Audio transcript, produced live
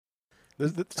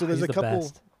There's He's a the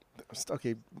couple. best.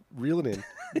 Okay, reel it in.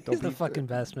 He's the fucking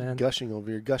best, man. Gushing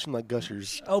over here, gushing like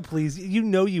gushers. Oh, please. You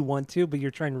know you want to, but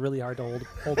you're trying really hard to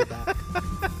hold it back.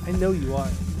 I know you are.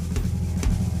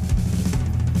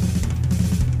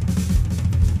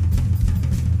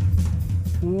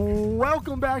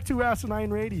 Welcome back to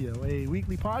Asinine Radio, a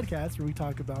weekly podcast where we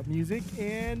talk about music,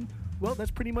 and, well,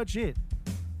 that's pretty much it.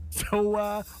 So,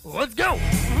 let's go!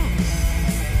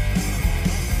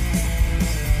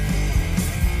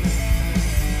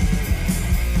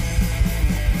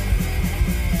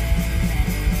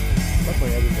 That's why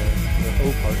I added the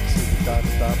O parts, the dot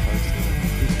parts, the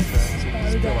acoustic tracks, and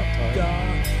just fill up time.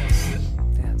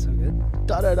 Yeah, it's so good.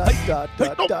 Da da da da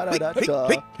da da da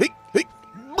da.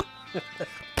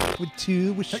 With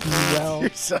two, wish you well. You're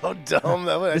so dumb.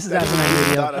 This is Asinine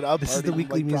Radio. This is the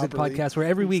weekly music podcast where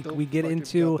every week we get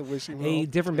into a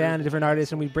different band, a different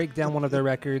artist, and we break down one of their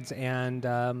records, and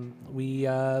we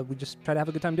just try to have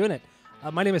a good time doing it.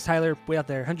 My name is Tyler, way out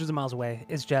there, hundreds of miles away.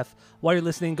 It's Jeff. While you're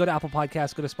listening, go to Apple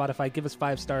Podcasts, go to Spotify, give us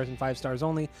 5 stars and 5 stars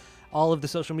only. All of the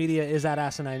social media is at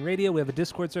Asinine Radio. We have a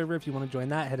Discord server. If you want to join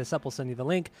that, hit us up. We'll send you the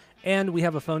link. And we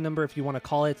have a phone number. If you want to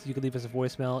call it, you can leave us a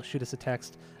voicemail, shoot us a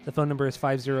text. The phone number is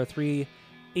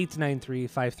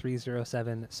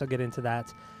 503-893-5307. So get into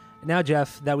that. Now,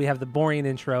 Jeff, that we have the boring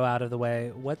intro out of the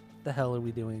way, what the hell are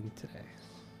we doing today?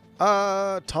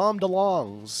 Tom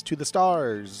DeLonge's To the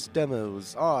Stars,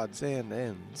 demos, odds, and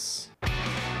ends.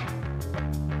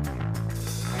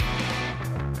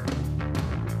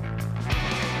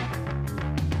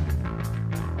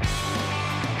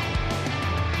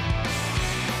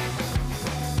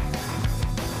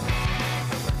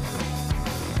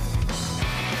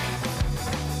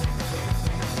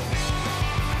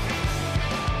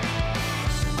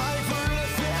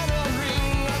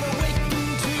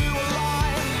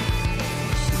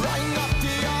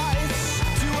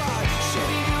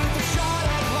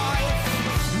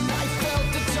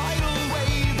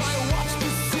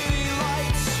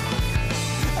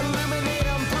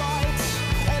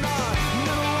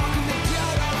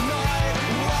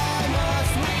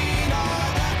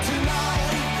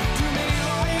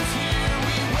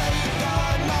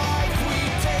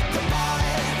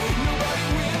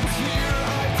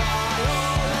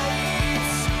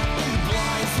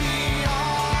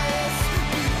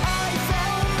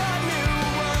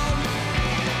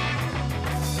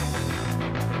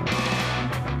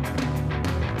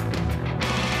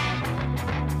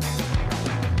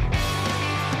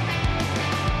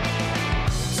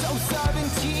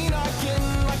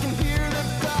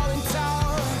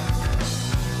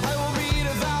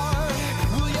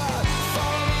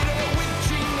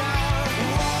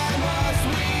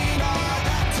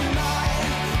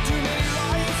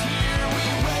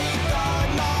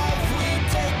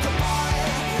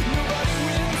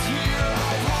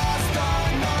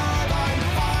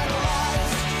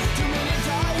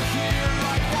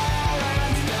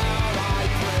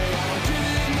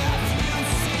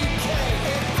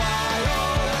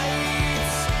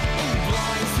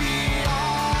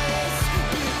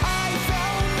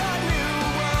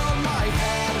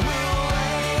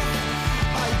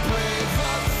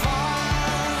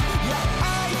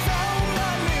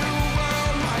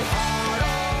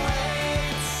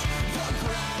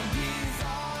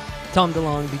 Tom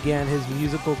DeLonge began his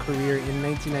musical career in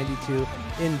 1992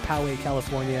 in Poway,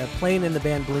 California, playing in the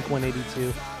band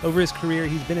Blink-182. Over his career,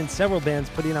 he's been in several bands,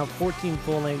 putting out 14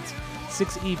 full-lengths,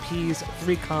 6 EPs,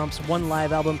 3 comps, 1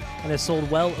 live album, and has sold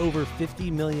well over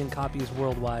 50 million copies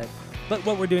worldwide. But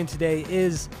what we're doing today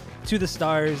is To the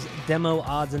Stars, demo,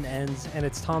 odds, and ends, and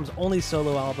it's Tom's only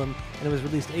solo album, and it was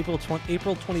released April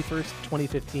 21st,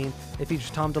 2015. It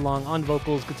features Tom DeLonge on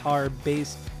vocals, guitar,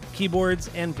 bass, keyboards,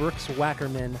 and Brooks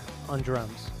Wackerman on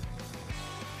drums.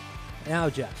 Now,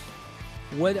 Jeff,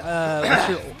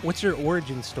 what's your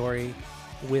origin story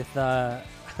with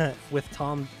with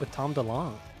Tom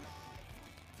DeLonge?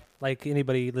 Like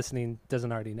anybody listening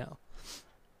doesn't already know.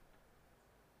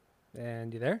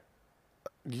 And you there?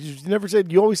 You never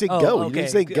said. You always say go. Okay. You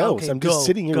didn't say go. Okay, so I'm just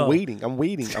sitting here go. waiting. I'm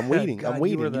waiting. God, You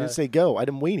you were didn't say go.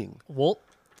 I'm waiting. Well,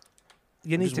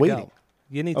 you need just to waiting. go.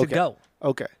 You need to go.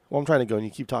 Okay. Well, I'm trying to go, and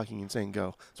you keep talking and saying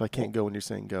go, so I can't go when you're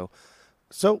saying go.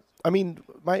 So, I mean,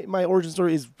 my origin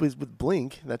story is with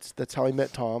Blink. That's how I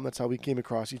met Tom. That's how we came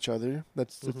across each other.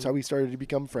 That's how we started to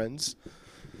become friends.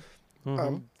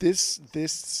 This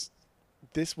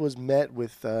was met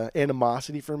with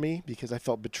animosity for me because I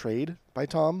felt betrayed by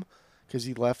Tom because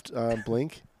he left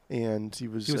Blink and he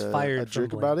was fired a from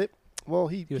jerk Blink. about it. Well,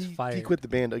 he was fired. He quit the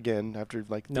band again after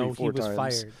like 3 or 4 times. No, he was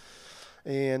fired.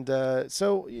 And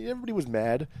so everybody was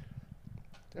mad.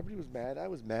 I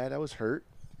was mad. I was hurt.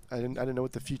 I didn't know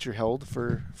what the future held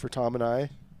for Tom and I.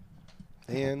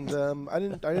 And I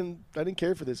didn't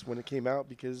care for this when it came out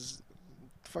because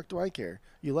the fuck do I care?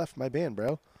 You left my band,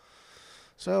 bro.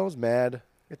 So I was mad.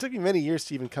 It took me many years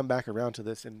to even come back around to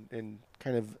this and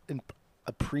kind of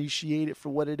appreciate it for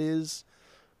what it is.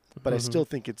 But I still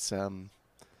think it's kind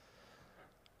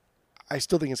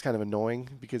of annoying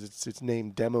because it's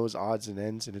named Demos, Odds and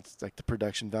Ends, and it's like the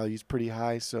production value is pretty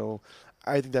high. So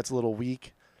I think that's a little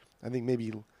weak. I think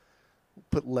maybe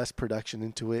put less production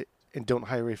into it and don't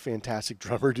hire a fantastic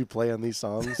drummer to play on these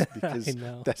songs because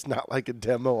that's not like a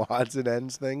demo odds and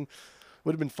ends thing.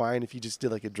 Would have been fine if you just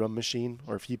did like a drum machine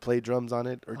or if he played drums on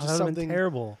it or just something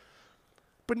terrible.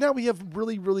 But now we have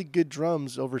really, really good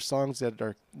drums over songs that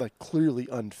are like clearly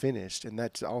unfinished, and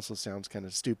that also sounds kind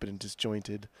of stupid and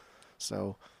disjointed.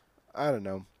 So I don't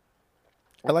know.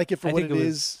 I like it for what it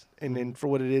is, and then for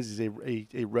what it is a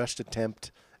rushed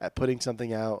attempt at putting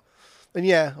something out. And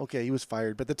yeah, okay, he was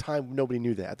fired, but at the time nobody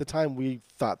knew that. At the time we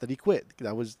thought that he quit.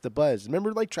 That was the buzz.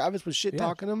 Remember, like Travis was shit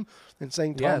talking him and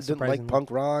saying Tom didn't like punk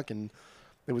rock and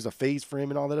it was a phase for him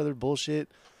and all that other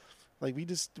bullshit. Like we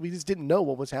just didn't know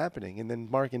what was happening. And then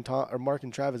Mark and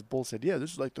Travis both said, "Yeah,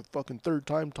 this is like the fucking third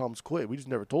time Tom's quit. We just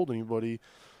never told anybody."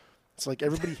 It's like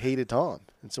everybody hated Tom,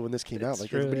 and so when this came out,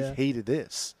 like everybody hated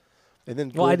this. And then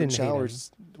Golden Showers,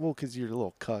 well, because you're a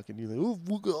little cuck, and you're like, "Oh,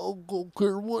 I don't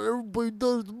care what everybody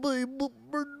does to me."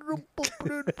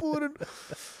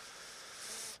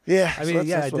 Yeah, I mean,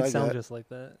 it did sound just like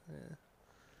that. Yeah.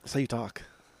 That's how you talk.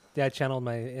 Yeah, I channeled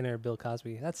my inner Bill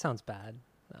Cosby. That sounds bad.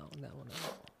 No.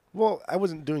 Well, I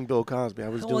wasn't doing Bill Cosby. I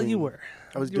was doing. Well, you were.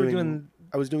 I was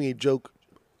doing a joke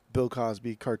Bill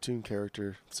Cosby cartoon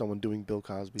character. Someone doing Bill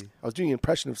Cosby. I was doing an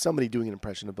impression of somebody doing an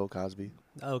impression of Bill Cosby.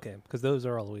 Okay, because those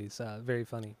are always very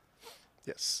funny.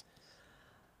 Yes.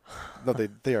 No,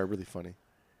 they are really funny.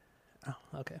 Oh,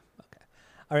 okay.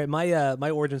 All right, my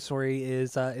origin story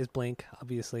is Blink.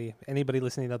 Obviously, anybody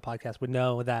listening to the podcast would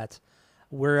know that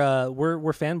we're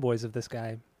fanboys of this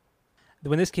guy.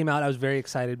 When this came out, I was very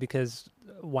excited because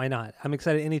why not? I'm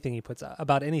excited about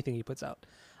anything he puts out,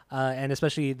 and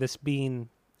especially this being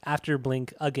after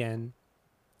Blink again,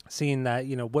 seeing that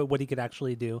what he could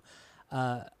actually do.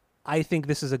 I think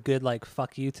this is a good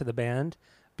fuck you to the band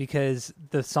because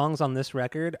the songs on this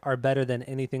record are better than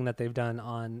anything that they've done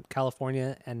on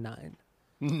California and Nine.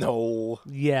 No.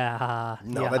 Yeah.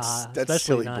 No, that's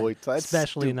silly boy. That's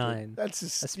especially stupid. Nine. That's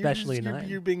just, especially you're, Nine.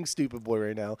 You're being stupid boy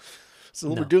right now. So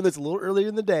we're doing this a little earlier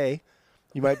in the day.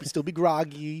 You might still be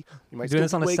groggy. You might doing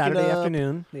still this be on a Saturday up.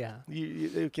 afternoon. Yeah.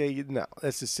 No,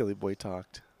 that's just silly boy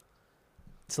talked.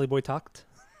 Silly boy talked.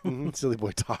 Silly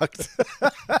boy talked.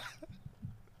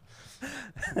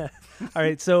 All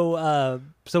right, so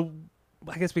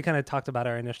I guess we kind of talked about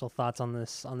our initial thoughts on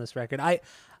this record.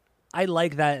 I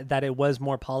like that it was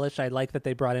more polished. I like that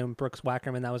they brought in Brooks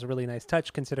Wackerman. That was a really nice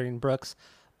touch, considering Brooks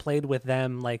played with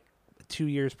them 2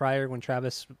 years prior when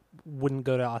Travis wouldn't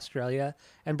go to Australia,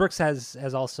 and Brooks has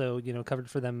also covered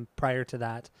for them prior to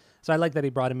that. So I like that he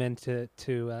brought him in to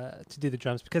do the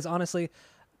drums because honestly,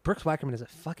 Brooks Wackerman is a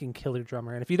fucking killer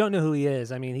drummer. And if you don't know who he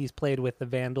is, I mean, he's played with the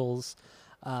Vandals,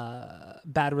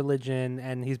 Bad Religion,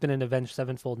 and he's been in Avenged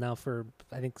Sevenfold now for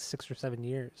I think 6 or 7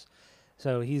 years.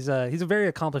 So he's a very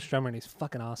accomplished drummer, and he's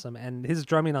fucking awesome. And his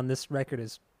drumming on this record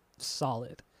is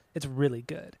solid. It's really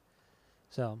good.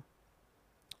 So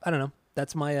I don't know.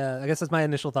 That's my I guess that's my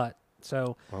initial thought.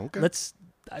 So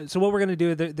So what we're gonna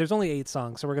do? There's only 8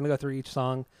 songs, so we're gonna go through each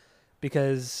song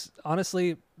because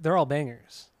honestly, they're all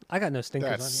bangers. I got no stinkers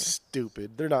on here. That's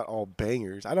stupid. They're not all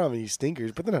bangers. I don't have any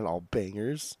stinkers, but they're not all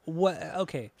bangers. What?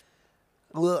 Okay.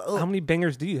 How many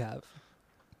bangers do you have?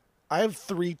 I have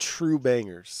 3 true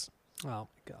bangers. Oh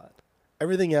my god.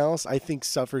 Everything else, I think,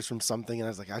 suffers from something, and I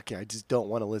was like, okay, I just don't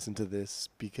want to listen to this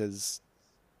because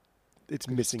it's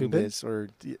missing stupid? this, or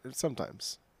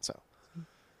sometimes. So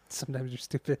sometimes you're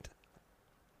stupid.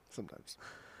 Sometimes.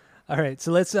 All right,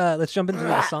 so let's jump into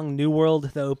the song "New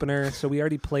World," the opener. So we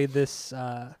already played this.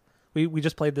 We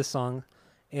just played this song,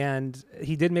 and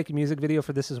he did make a music video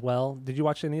for this as well. Did you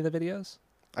watch any of the videos?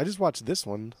 I just watched this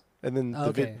one, and then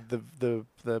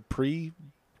the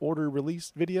pre-order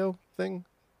release video thing.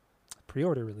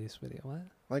 Pre-order release video. What?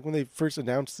 Like when they first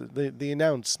announced the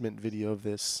announcement video of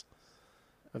this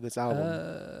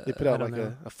album. They put out like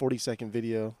a 40-second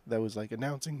video that was like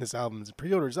announcing this album.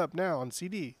 Pre-order's up now on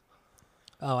CD.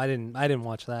 Oh, I didn't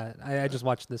watch that. I just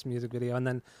watched this music video and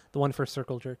then the one for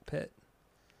Circle Jerk Pit.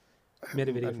 Made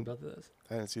a video for both of those.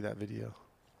 I didn't see that video.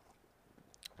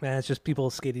 Man, it's just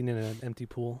people skating in an empty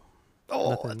pool.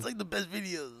 Oh, that's like the best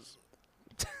videos.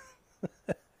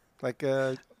 Like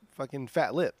a fucking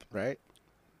Fat Lip, right?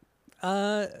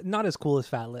 Not as cool as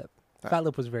Fat Lip. Fat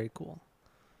Lip was very cool.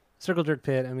 Circle Jerk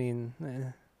Pit, I mean,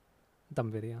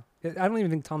 dumb video. I don't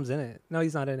even think Tom's in it. No,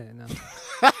 he's not in it. No.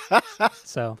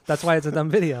 So that's why it's a dumb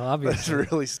video, obviously.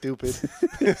 That's really stupid.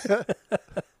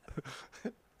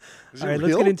 All right,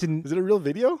 let's get into. Is it a real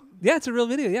video? Yeah, it's a real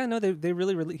video. Yeah, no, he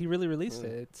really released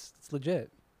it. It's legit.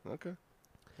 Okay.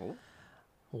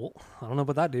 Well, I don't know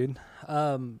about that, dude.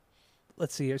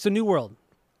 Let's see here. So New World.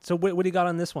 So what do you got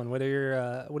on this one? What are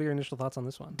your initial thoughts on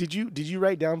this one? Did you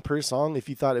write down per song if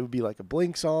you thought it would be like a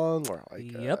Blink song or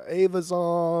like Yep. a Ava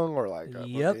song or like a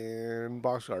Yep. fucking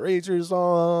Boxcar Racer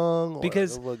song or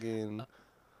Because- like a fucking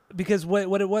Because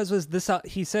what it was this.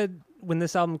 He said when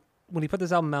he put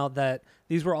this album out that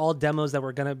these were all demos that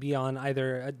were gonna be on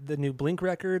either the new Blink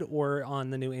record or on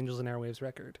the new Angels and Airwaves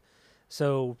record.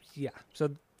 So yeah,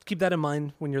 so keep that in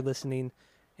mind when you're listening.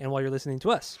 And while you're listening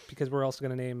to us, because we're also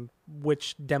going to name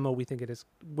which demo we think it is,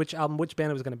 which album, which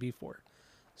band it was going to be for.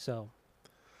 So,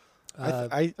 what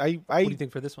do you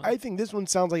think for this one? I think this one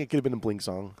sounds like it could have been a Blink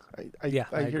song. I hear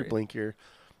agree. Blink here.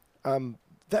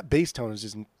 That bass tone is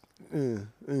just.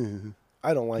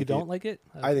 I don't like it. You don't like it?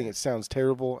 I think it sounds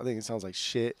terrible. I think it sounds like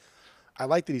shit. I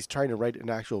like that he's trying to write an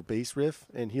actual bass riff,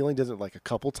 and he only does it like a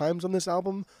couple times on this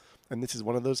album, and this is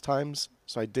one of those times.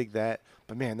 So I dig that.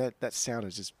 But man, that sound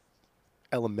is just.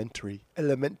 Elementary.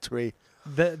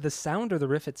 The sound or the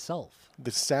riff itself?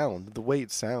 The sound, the way it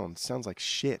sounds like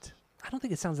shit. I don't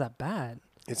think it sounds that bad.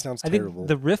 It sounds I terrible. think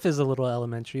the riff is a little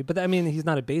elementary, but I mean he's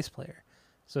not a bass player,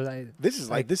 so this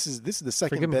is the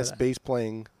second best bass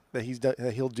playing that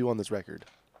he'll do on this record,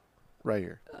 right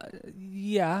here.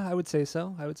 Yeah, I would say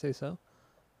so.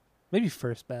 Maybe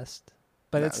first best,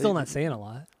 but it's still not saying a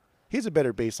lot. He has a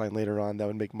better bass line later on that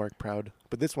would make Mark proud,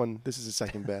 but this is his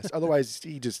second best. Otherwise,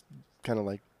 he just kind of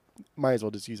like might as well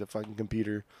just use a fucking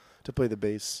computer to play the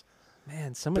bass.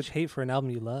 Man, so much hate for an album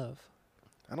you love.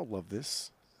 I don't love this.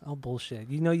 Oh, bullshit.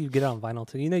 You know you'd get it on vinyl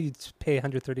too. You know you'd pay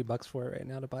 $130 for it right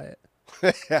now to buy it.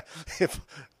 Yeah, if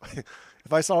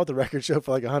I saw it at the record show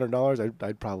for like $100,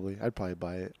 I'd probably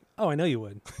buy it. Oh, I know you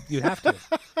would. You'd have to.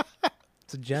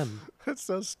 It's a gem. That's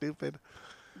so stupid.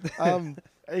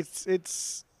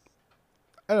 It's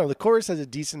I don't know. The chorus has a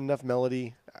decent enough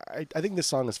melody. I think this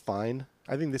song is fine.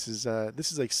 I think this is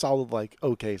like solid, like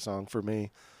okay song for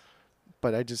me.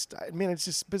 But it's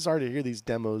just bizarre to hear these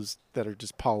demos that are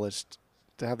just polished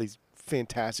to have these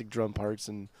fantastic drum parts,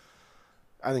 and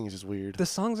I think it's just weird. The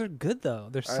songs are good though.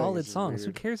 They're solid songs. Weird.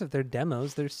 Who cares if they're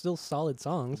demos? They're still solid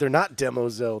songs. They're not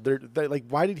demos though. They're like,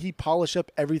 why did he polish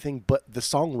up everything but the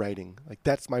songwriting? Like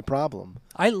that's my problem.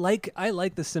 I like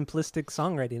the simplistic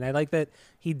songwriting. I like that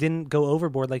he didn't go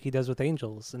overboard like he does with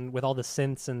Angels and with all the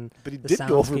synths and. But he the did go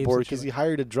soundscapes overboard and because shit. he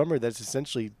hired a drummer that's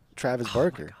essentially Travis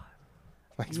Barker. God.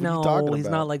 Like, what are you No, talking he's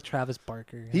about? not like Travis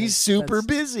Barker. He's super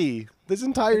busy. This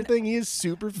entire thing, he is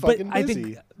super fucking I busy.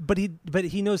 think, but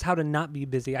he knows how to not be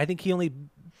busy. I think he only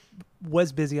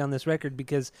was busy on this record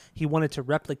because he wanted to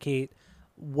replicate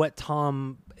what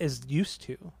Tom is used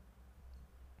to.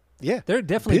 Yeah, There are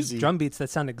definitely busy. drum beats that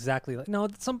sound exactly like no,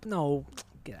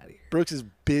 get out of here. Brooks is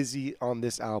busy on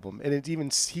this album, and he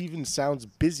even sounds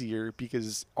busier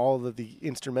because all of the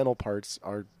instrumental parts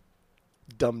are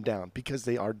dumbed down because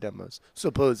they are demos,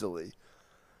 supposedly.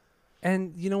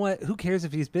 And you know what? Who cares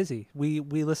if he's busy? We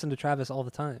listen to Travis all the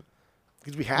time.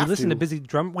 Because we have We listen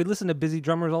to. We listen to busy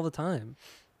drummers all the time.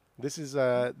 This is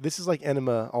like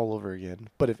Enema all over again.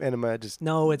 But if Enema just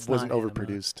No, it's wasn't not Enema.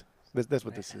 overproduced, that's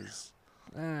what this is.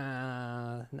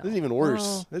 No. This is even worse.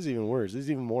 Well, This is even worse. This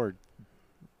is even more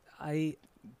I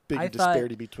big I thought-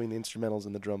 disparity between the instrumentals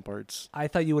and the drum parts.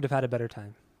 thought you would have had a better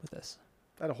time with this,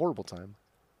 I had a horrible time.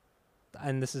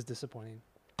 and this is disappointing.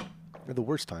 I had the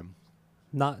worst time.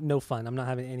 No fun. I'm not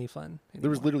having any fun. There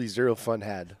was anymore. literally zero fun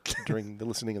had during the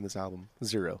listening of this album.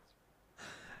 Zero.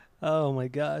 Oh my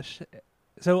gosh.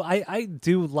 So I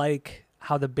do like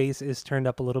how the bass is turned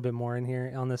up a little bit more in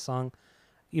here on this song.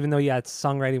 Even though, yeah, it's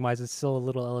songwriting wise, it's still a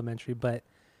little elementary, but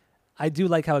I do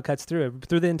like how it cuts through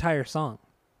the entire song.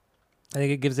 I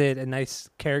think it gives it a nice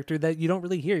character that you don't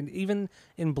really hear. Even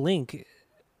in Blink,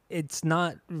 it's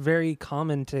not very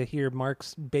common to hear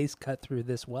Mark's bass cut through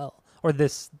this well or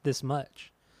this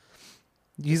much.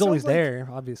 He's sounds always like- there,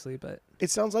 obviously, but It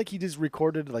sounds like he just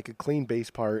recorded like a clean bass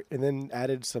part and then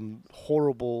added some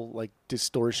horrible like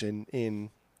distortion in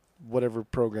whatever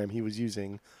program he was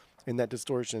using. And that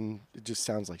distortion, it just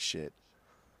sounds like shit.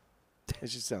 It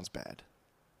just sounds bad.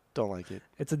 Don't like it.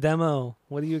 it's a demo.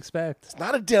 What do you expect? It's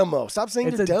not a demo. Stop saying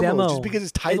It's it's a a demo. demo. Just because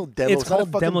it's titled demo. It's not a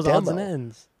called fucking Demos, demo. Odds, and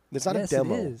Ends. It's not Yes, a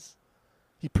demo. It is.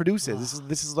 He produces.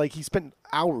 This is like he spent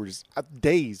hours,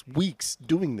 days, weeks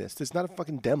doing this. It's not a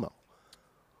fucking demo.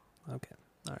 Okay.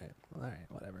 All right,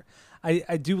 whatever.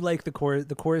 I do like the chorus.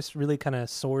 The chorus really kind of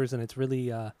soars, and it's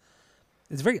really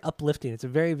it's very uplifting. It's a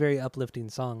very, very uplifting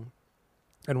song.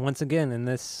 And once again, in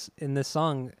this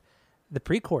song, the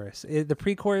pre-chorus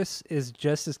is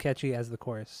just as catchy as the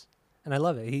chorus, and I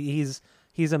love it. He's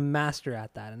a master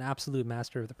at that, an absolute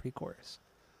master of the pre-chorus.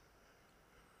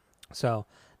 So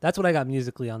that's what I got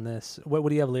musically on this. What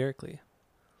do you have lyrically?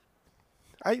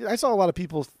 I saw a lot of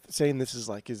people saying this is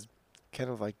like his kind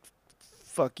of like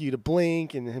fuck you to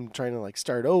Blink and him trying to like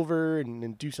start over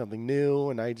and do something new.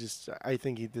 And I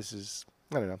think this is,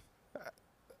 I don't know.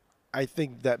 I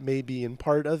think that may be in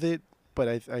part of it, but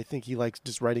I think he likes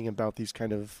just writing about these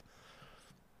kind of,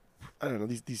 I don't know,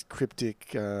 these cryptic,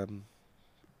 I don't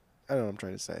know what I'm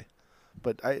trying to say,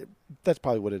 but that's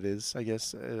probably what it is, I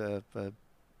guess.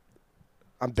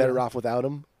 I'm better off without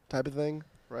him type of thing,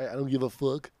 right? I don't give a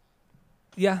fuck.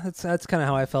 Yeah, that's kind of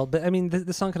how I felt. But I mean,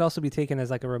 the song could also be taken as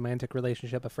like a romantic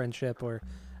relationship, a friendship, or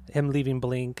him leaving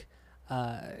Blink,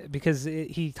 because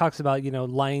he talks about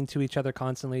lying to each other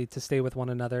constantly to stay with one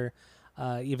another,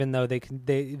 even though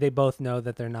they both know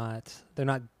that they're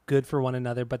not good for one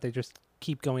another, but they just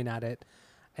keep going at it,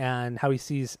 and how he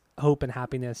sees hope and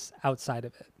happiness outside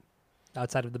of it,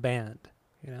 outside of the band,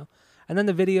 And then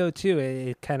the video too,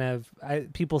 it kind of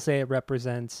people say it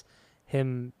represents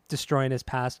him destroying his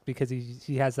past because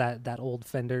he has that old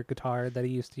Fender guitar that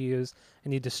he used to use,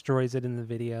 and he destroys it in the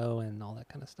video and all that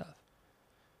kind of stuff.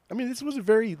 I mean, this was a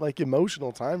very like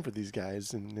emotional time for these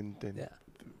guys, and yeah.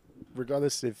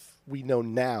 Regardless if we know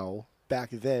now, back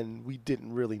then we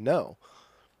didn't really know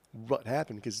what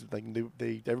happened because like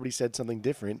everybody said something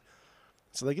different.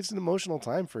 So like it's an emotional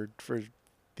time for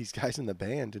these guys in the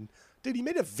band. And dude, he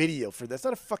made a video for this. It's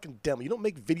not a fucking demo. You don't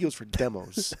make videos for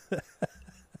demos.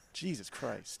 Jesus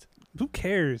Christ. Who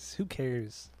cares?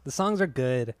 The songs are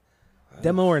good.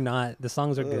 Demo or not, the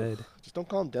songs are good. Just don't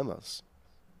call them demos.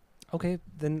 Okay,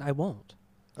 then I won't.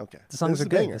 Okay. The songs are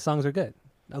good. The songs are good.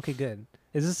 Okay, good.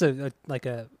 Is this a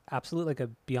absolute like a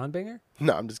beyond banger?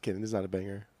 No, I'm just kidding. This is not a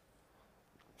banger.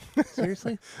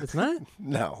 Seriously? It's not?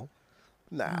 No.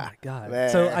 Nah. Oh my God.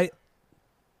 Nah.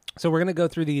 So we're gonna go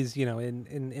through these,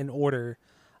 in order,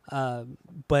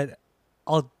 but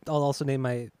I'll also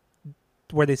name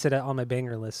where they sit on my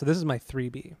banger list. So this is my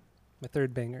 3B, my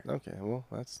third banger. Okay, well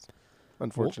that's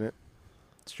unfortunate.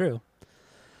 It's true.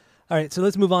 All right, so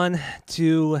let's move on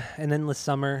to An Endless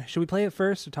Summer. Should we play it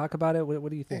first or talk about it? What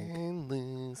do you think?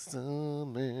 Endless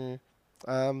Summer.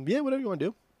 Yeah, whatever you want to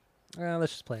do.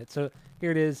 Let's just play it. So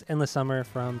here it is, Endless Summer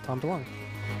from Tom DeLonge.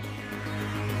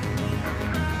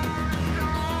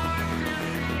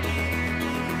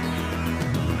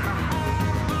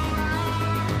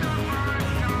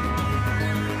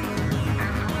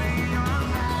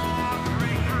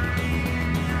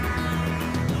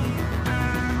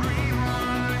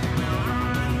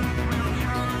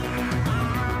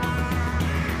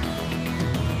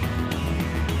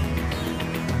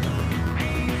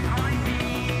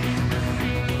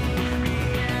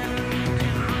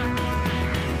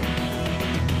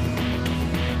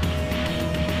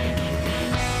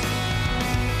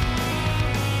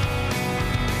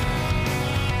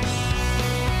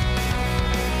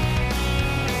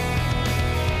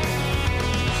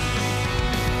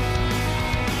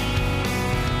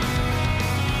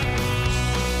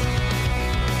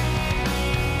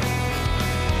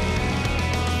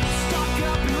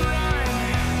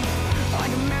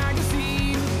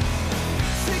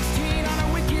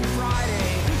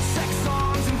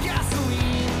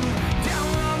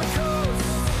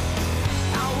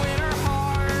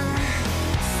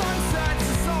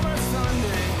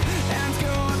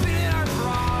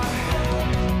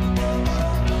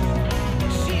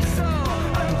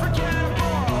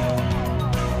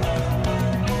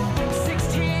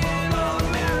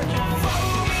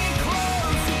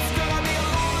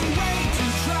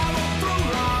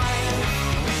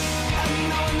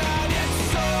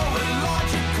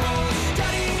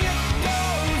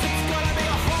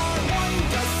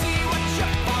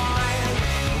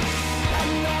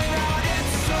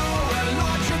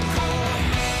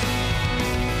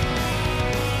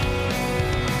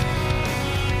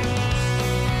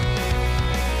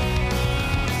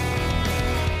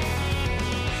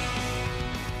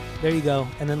 There you go.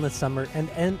 An Endless Summer. An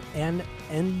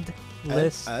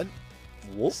Endless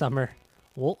Summer.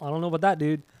 Well, I don't know about that,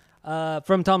 dude.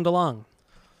 From Tom DeLonge.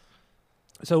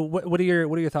 So what are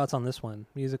your thoughts on this one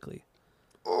musically?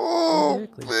 Oh,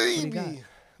 baby.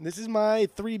 This is my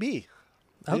 3B.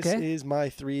 Okay. This is my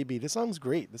 3B. This song's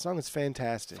great. The song is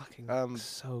fantastic. Fucking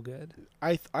so good.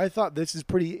 I thought this is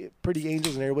pretty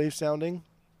Angels and Airwaves sounding.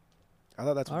 I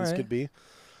thought that's what this could be.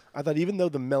 I thought even though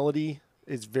the melody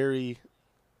is very,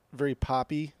 very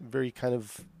poppy, very kind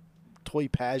of Toy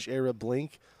Page era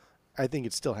Blink, I think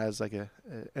it still has like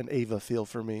an Ava feel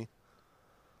for me.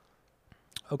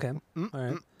 Okay. All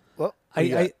right. Well, what do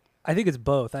you got? I think it's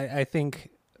both. I think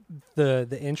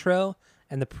the intro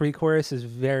and the pre-chorus is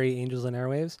very Angels and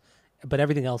Airwaves, but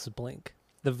everything else is Blink.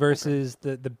 The verses,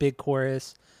 the big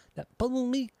chorus, that pull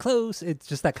me close. It's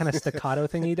just that kind of staccato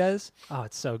thing he does. Oh,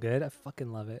 it's so good. I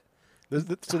fucking love it. There's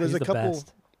He's a the couple.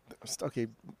 best. Okay,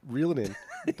 reel it in.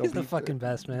 He's the fucking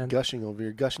best, man. Gushing over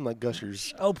here, gushing like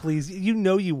gushers. Oh, please. You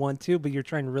know you want to, but you're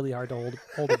trying really hard to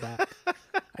hold it back.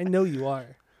 I know you are.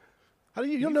 How do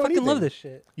you You don't know fucking anything? love this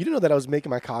shit. You didn't know that I was making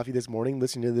my coffee this morning,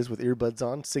 listening to this with earbuds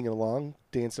on, singing along,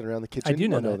 dancing around the kitchen. I do You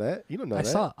know don't that. You don't know I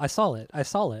that. saw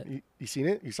it. You seen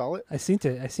it? You saw it? I seen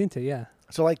it, yeah.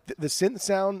 So like the synth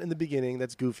sound in the beginning,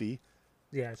 that's goofy.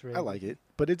 Yeah, it's really I like it,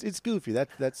 but it's goofy.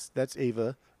 That's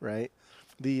Ava, right?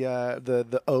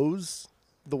 The O's,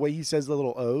 the way he says the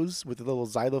little O's with the little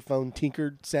xylophone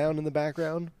tinkered sound in the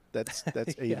background. That's Yeah.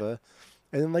 Ava,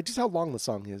 and then like just how long the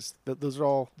song is. Those are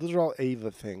all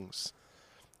Ava things,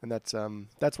 and that's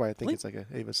why I think Blink- it's like a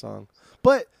Ava song.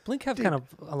 But Blink have Dude. kind of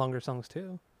longer songs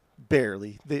too.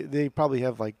 barely. They probably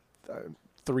have like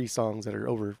 3 songs that are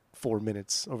over 4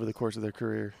 minutes over the course of their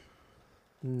career.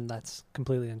 That's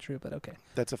completely untrue, but okay.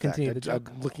 That's a Continue fact. the I'm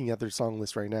joke. looking at their song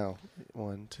list right now.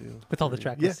 1, 2, With all the 3.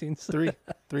 track Yeah, listings. 3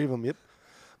 of them. Yep.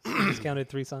 Just counted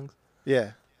 3 songs.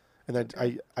 Yeah. And then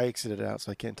I exited it out,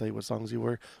 so I can't tell you what songs you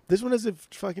were. This one has a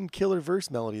fucking killer verse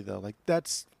melody, though. Like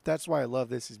that's why I love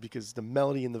this, is because the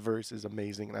melody in the verse is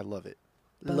amazing, and I love it.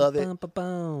 Love it. Bum, bum,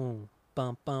 bum,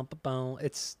 bum, bum, bum, bum.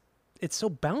 It's so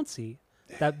bouncy.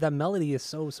 That melody is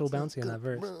so bouncy in that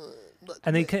verse.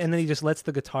 And then he just lets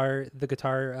the guitar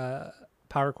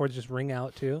power chords just ring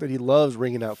out too. But he loves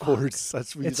ringing out chords.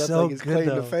 That's so like his good, claim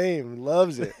to though. fame. He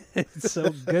loves it. It's so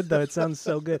good though. It sounds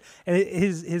so good, and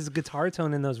his guitar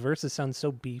tone in those verses sounds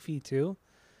so beefy too,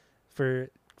 for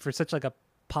such like a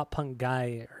pop punk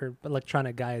guy or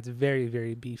electronic guy. It's very,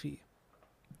 very beefy.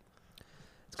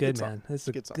 It's good, good man. song. This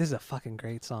is Good song. this is a fucking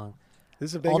great song.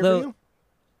 This is a banger Although- for you?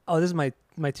 Oh, this is my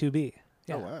 2B.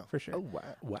 Yeah, Oh wow. for sure. Oh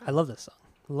wow. I love this song.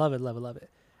 Love it, love it, love it.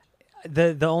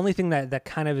 The only thing that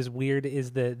kind of is weird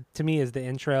is the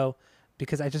intro,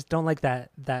 because I just don't like that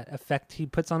effect he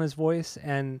puts on his voice,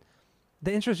 and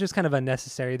the intro is just kind of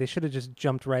unnecessary. They should have just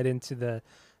jumped right into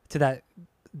that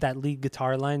lead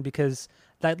guitar line, because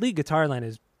that lead guitar line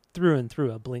is through and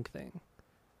through a Blink thing.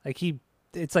 Like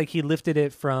it's like he lifted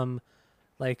it from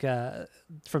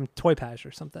Toy Page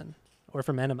or something, or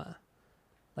from Enema.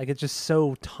 Like it's just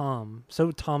so Tom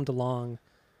DeLonge.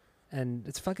 And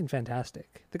it's fucking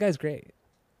fantastic. The guy's great.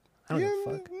 I don't give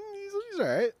a fuck. He's all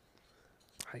right.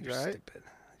 Oh, you're right. stupid.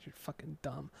 You're fucking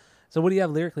dumb. So what do you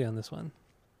have lyrically on this one?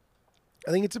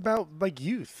 I think it's about like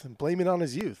youth and blaming on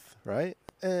his youth, right?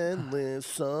 Endless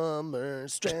summer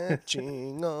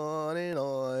stretching on and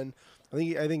on. I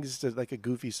think it's just like a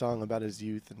goofy song about his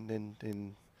youth,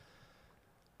 and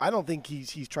I don't think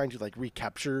he's trying to like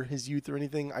recapture his youth or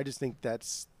anything. I just think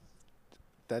that's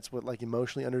what like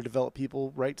emotionally underdeveloped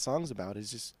people write songs about,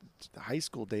 is just the high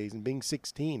school days and being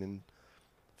 16 and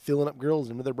filling up girls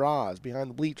into their bras behind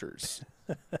the bleachers.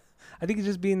 I think he's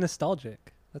just being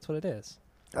nostalgic. That's what it is.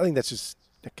 I think that's just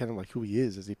kind of like who he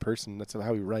is as a person. That's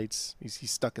how he writes. He's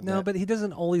stuck in that. No, but he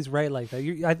doesn't always write like that.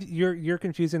 You're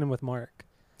confusing him with Mark.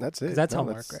 That's it. That's No,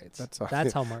 how Mark writes.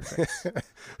 That's how Mark writes.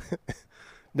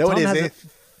 No, Tom it has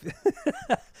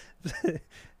isn't.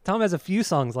 Tom has a few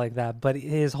songs like that, but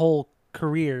his whole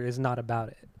career is not about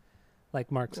it,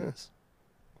 like Mark's is.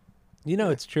 You know,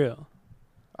 it's true.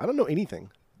 I don't know anything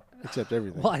except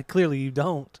everything. Well, clearly you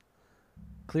don't.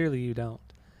 Clearly you don't.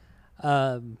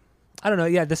 I don't know.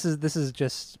 Yeah, this is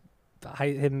just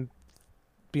him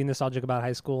being nostalgic about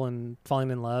high school and falling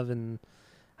in love and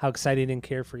how exciting and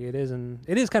carefree it is, and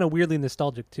it is kind of weirdly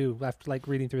nostalgic too. After like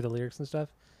reading through the lyrics and stuff,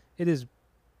 it's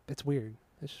weird.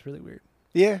 It's just really weird.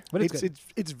 Yeah, But it's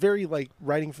it's very like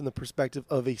writing from the perspective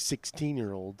of a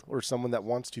 16-year-old or someone that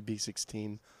wants to be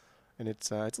 16, and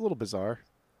it's a little bizarre.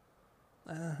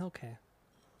 Okay.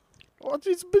 Well,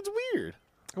 it's weird.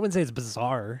 I wouldn't say it's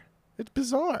bizarre. It's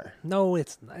bizarre. No,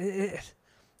 it's not.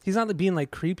 He's not being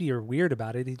like creepy or weird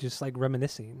about it. He's just like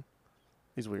reminiscing,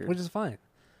 He's weird. which is fine.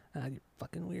 You're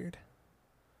fucking weird.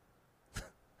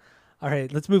 All right,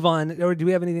 let's move on. Or do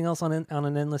we have anything else on an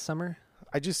endless summer?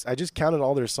 I just counted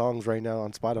all their songs right now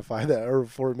on Spotify that are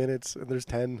 4 minutes, and there's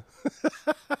 10.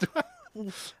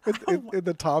 in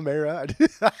the Tom era.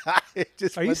 It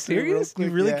just Are you went through real serious? You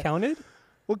quick, really yeah. counted?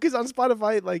 Well, because on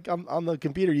Spotify, like on the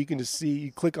computer, you can just see,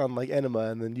 you click on like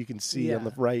Enema, and then you can see on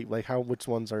the right like which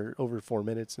ones are over 4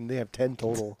 minutes, and they have 10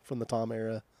 total from the Tom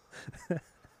era. So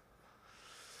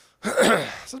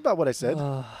that's about what I said.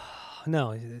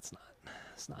 No, it's not.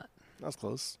 It's not. That was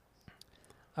close.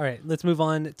 All right, let's move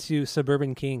on to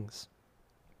Suburban Kings.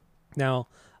 Now,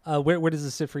 where does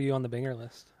this sit for you on the banger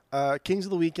list? Kings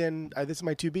of the Weekend. This is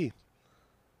my 2B.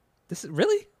 This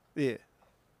really? Yeah.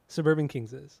 Suburban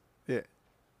Kings is. Yeah.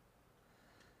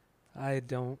 I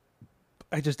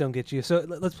just don't get you. So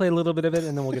let's play a little bit of it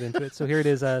and then we'll get into it. So here it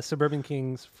is, Suburban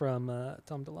Kings from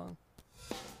Tom DeLonge.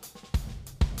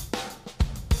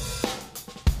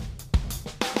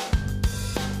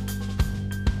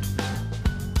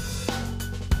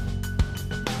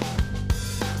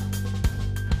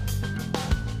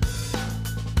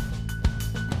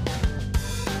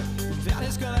 That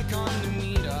is gonna come to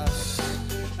meet us.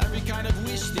 Every kind of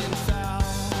wish then fell.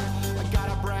 I got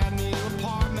a brand new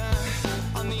apartment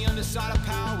on the underside of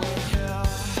Poway Hill.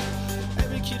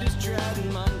 Every kid is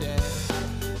dreading Monday.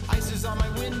 Ice is on my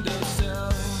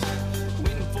windowsill.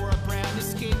 Waiting for a brand new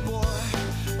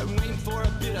skateboard. I'm waiting for a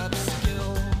bit of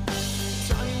skill.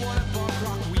 Tommy want a punk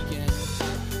rock weekend,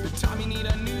 but Tommy need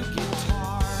a new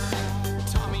guitar.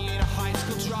 Tommy ain't a high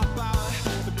school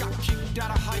dropout, but got kicked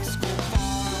out of high school bar.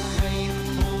 Rain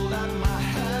pulled out my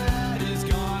head is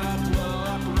gonna blow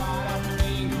up right up.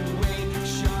 Think, wait,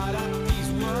 shut up.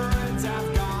 These words have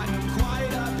gotten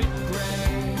quite a bit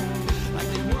gray, like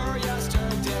they were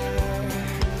yesterday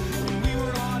when we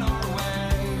were on our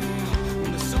way.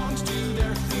 When the songs do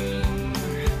their thing,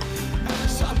 and the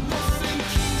suburban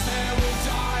kings they will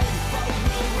die, but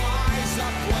will rise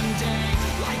up one day.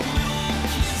 Like little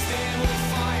kids they will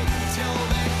fight till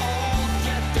they all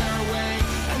get their way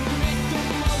and make the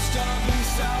most of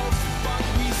themselves. But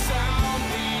we sound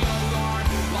the alarm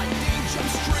like they jump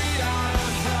straight out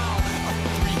of hell. A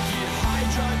three-kid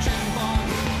hydrogen bomb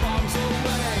bombs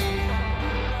away.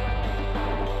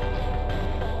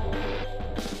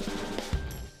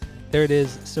 There it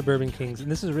is, Suburban Kings. And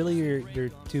this is really your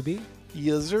 2B?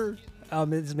 Yes, sir.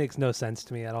 This makes no sense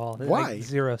to me at all. Why? Like,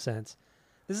 0 sense.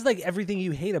 This is like everything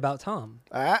you hate about Tom.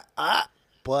 But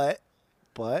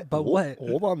what?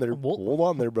 Hold on there. Hold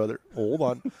on there, brother. Hold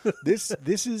on. This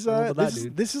is Hold on, this,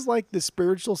 dude. this is like the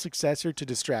spiritual successor to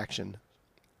Distraction.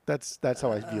 That's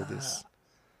how I feel this.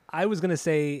 I was gonna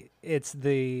say it's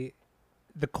the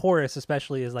chorus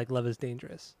especially is like Love is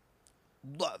Dangerous.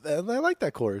 And I like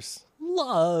that chorus.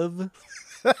 Love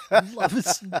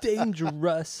is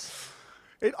dangerous.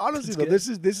 It, honestly though, good. this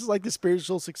is like the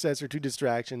spiritual successor to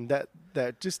Distraction. That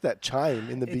just that chime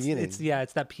in the beginning. It's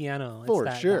that piano. For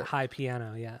it's that, sure. that high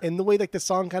piano, yeah. And the way like the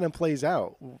song kind of plays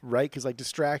out, right? Because like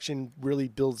Distraction really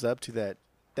builds up to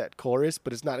that chorus,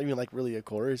 but it's not even like really a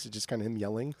chorus. It's just kind of him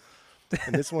yelling.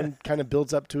 And this one kind of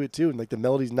builds up to it too. And like the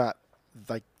melody's not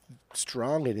like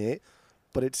strong in it,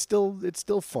 but it's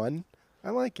still fun.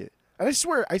 I like it. And I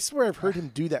swear I've heard him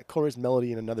do that chorus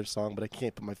melody in another song, but I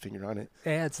can't put my finger on it.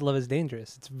 Yeah, it's Love is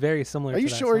Dangerous. It's very similar Are to you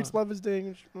that sure song. it's Love is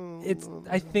Dangerous?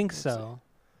 I think so.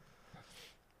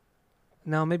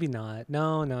 No, maybe not.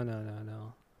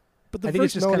 No. But the I think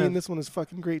it's first just melody kind in of- this one is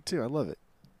fucking great too. I love it.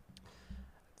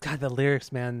 God, the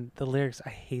lyrics, man. The lyrics. I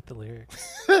hate the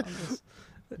lyrics. Just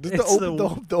It's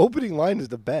the opening line is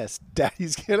the best.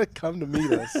 Daddy's gonna come to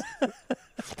meet us.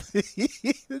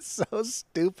 It's so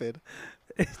stupid.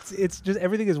 It's just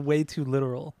everything is way too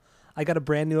literal. I got a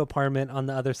brand new apartment on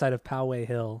the other side of Poway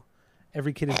Hill.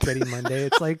 Every kid is dreading Monday.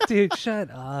 It's like, dude, shut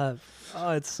up.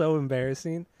 Oh, it's so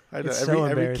embarrassing. I know It's every so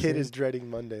kid embarrassing. is dreading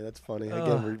Monday. That's funny. Ugh.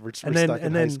 Again, we're And then- stuck in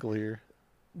and high then- school here.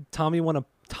 Tommy want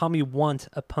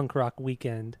a punk rock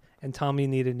weekend, and Tommy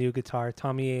need a new guitar.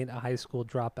 Tommy ain't a high school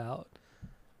dropout.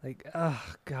 Like, oh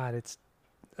God,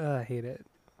 I hate it.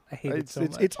 I hate it so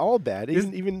much. It's all bad. This,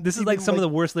 Even this is even like some of the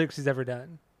worst lyrics he's ever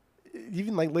done.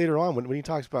 even like later on when he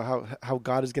talks about how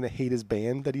God is gonna hate his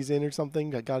band that he's in or something.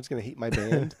 That God's gonna hate my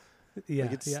band. Yeah,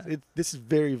 Like yeah. This is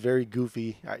very, very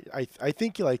goofy. I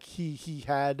think like he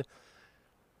had.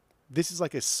 This is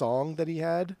like a song that he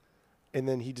had, and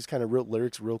then he just kind of wrote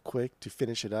lyrics real quick to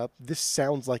finish it up. This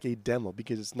sounds like a demo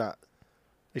because it's not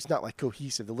like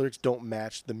cohesive. The lyrics don't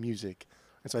match the music,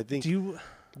 and so I think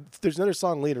there's another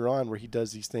song later on where he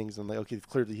does these things, and like okay,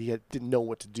 clearly he didn't know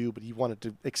what to do, but he wanted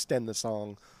to extend the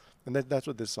song, and that's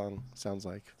what this song sounds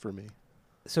like for me.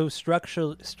 So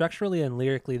structurally and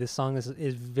lyrically, this song is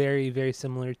very, very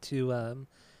similar to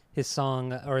his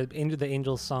song, or the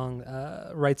Angels song,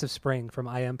 Rites of Spring from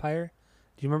I Empire.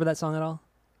 Do you remember that song at all?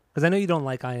 Because I know you don't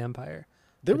like I Empire.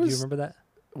 There but do you was remember that?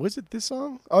 Was it this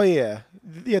song? Oh yeah,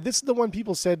 yeah. This is the one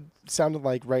people said sounded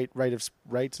like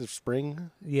Rites of Spring.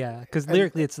 Yeah, because And-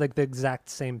 lyrically it's like the exact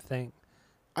same thing.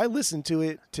 I listened to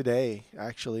it today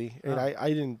actually, and Oh.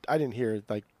 I didn't hear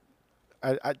like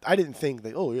I didn't think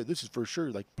that oh yeah this is for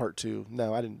sure like part 2.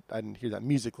 No, I didn't hear that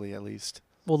musically at least.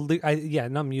 Well, yeah,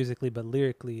 not musically, but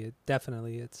lyrically,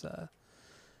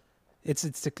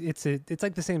 it's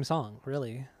like the same song,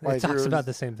 really. Why, It is there talks a- about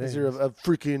the same thing. Is there a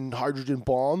freaking hydrogen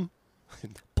bomb?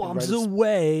 Bombs Rites-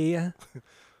 away.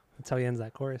 That's how he ends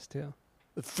that chorus too.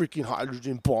 A freaking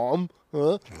hydrogen bomb?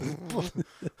 Huh?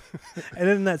 And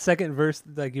then that second verse,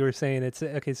 like you were saying, it's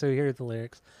okay. So here are the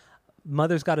lyrics: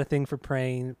 Mother's got a thing for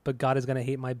praying, but God is gonna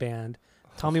hate my band.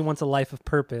 Tommy wants a life of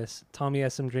purpose. Tommy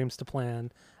has some dreams to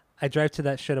plan. I drive to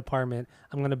that shit apartment.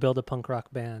 I'm gonna build a punk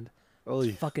rock band. Holy,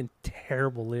 It's fucking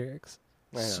terrible lyrics.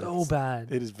 man, So it's-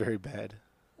 bad. It is very bad.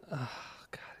 God,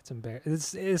 it's embarrassing.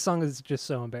 This song is just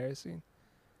so embarrassing.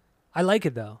 I like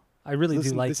it though. I really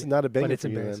Listen, do like this it. is not a banger but it's for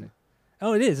you, then. embarrassing.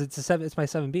 Oh, it is. It's a 7. It's my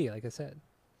 7B, like I said.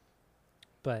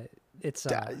 But it's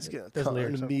Daddy's gonna those come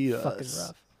lyrics to are meet fucking us.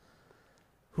 rough.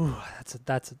 Whew,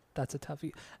 that's a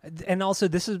toughie. And also,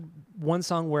 this is one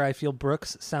song where I feel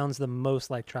Brooks sounds the most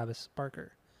like Travis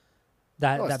Barker.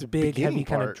 Oh, it's the That big, beginning heavy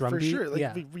kind of part, drum for beat. sure. Like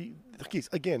Yeah. okay,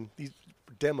 again, these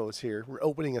demos here. We're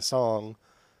opening a song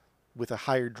with a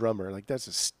hired drummer. Like that's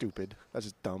just stupid. That's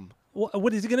just dumb.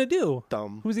 What is he gonna do?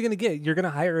 Dumb. Who's he gonna get? You're gonna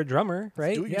hire a drummer,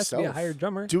 right? Do it He has to be a yourself. hired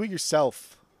drummer. Do it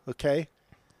yourself. Okay.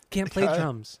 Can't play Yeah.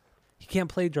 drums. He can't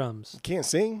play drums. Can't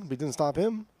sing, but it doesn't stop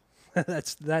him.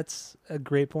 That's a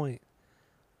great point.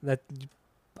 That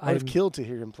I'd have I'm- killed to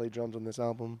hear him play drums on this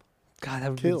album.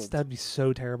 God, killed. that'd be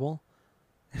so terrible.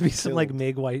 It'd be some like Killed.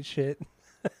 Meg White shit.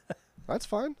 That's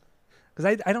fine. Because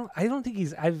I don't think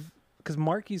because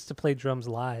Mark used to play drums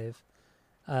live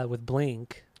with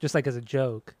Blink, just like as a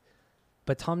joke,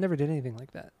 but Tom never did anything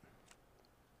like that.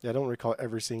 Yeah, I don't recall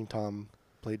ever seeing Tom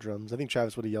play drums. I think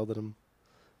Travis would have yelled at him.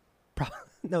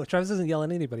 No, Travis doesn't yell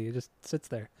at anybody. He just sits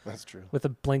there That's true. with a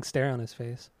blank stare on his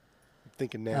face.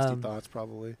 Thinking nasty Um, thoughts,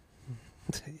 probably.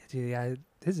 Yeah,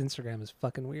 his Instagram is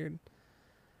fucking weird.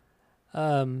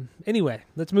 Anyway,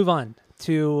 let's move on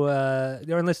to or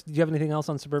unless do you have anything else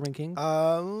on Suburban King?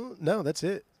 No, that's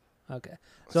it. Okay.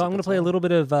 That's So it, I'm going to that's play a all. little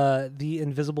bit of The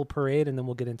Invisible Parade, and then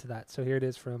we'll get into that. So here it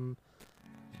is from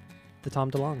the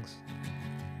Tom DeLongs.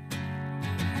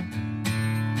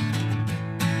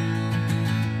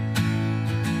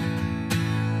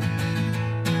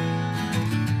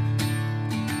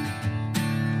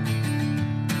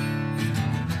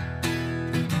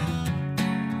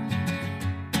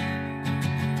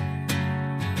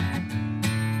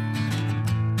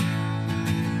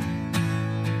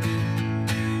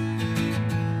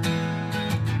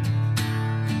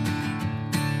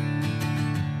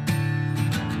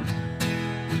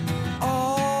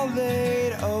 All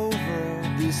laid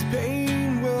over, this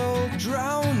pain will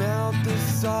drown out the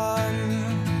sun.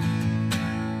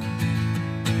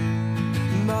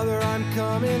 Mother, I'm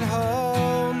coming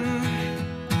home,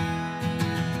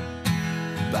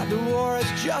 but the war has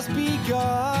just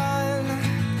begun.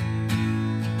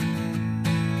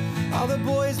 All the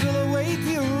boys will await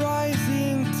the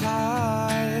rising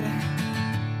tide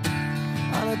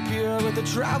on a pier with a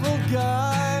travel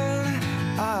gun.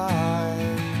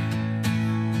 I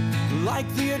like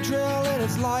the adrenaline,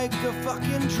 it's like a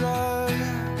fucking drug.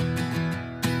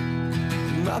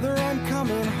 Mother, I'm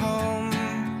coming home.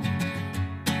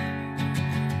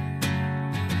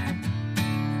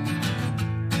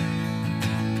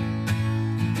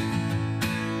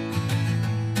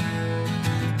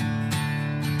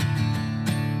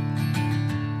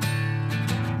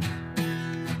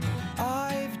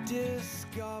 I've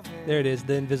discovered There it is,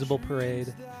 The Invisible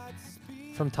Parade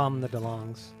from Tom and the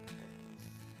DeLongs.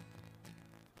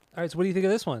 All right, so what do you think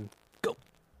of this one?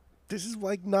 This is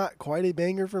like not quite a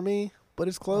banger for me, but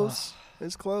it's close.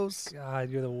 It's close. God,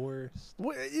 you're the worst.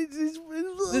 This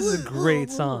This is a great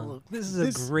song. This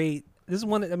is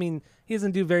one, I mean, he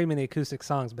doesn't do very many acoustic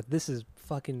songs, but this is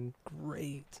fucking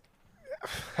great.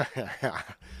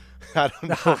 I don't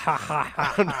know.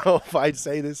 I don't know if I'd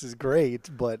say this is great,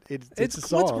 but it's a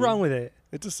song. What's wrong with it?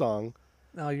 It's a song.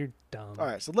 Oh, you're dumb. All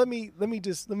right, so let me Tammy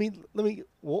said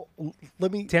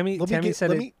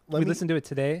let it. me, We listened to it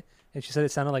today, and she said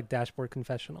it sounded like Dashboard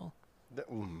Confessional. I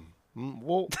don't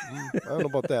know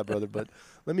about that, brother, but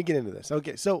let me get into this.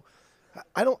 Okay, so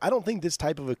I don't think this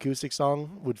type of acoustic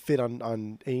song would fit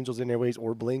on Angels and Airways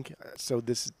or Blink. So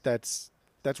that's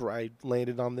where I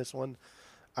landed on this one.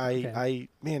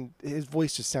 Man, his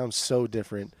voice just sounds so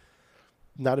different.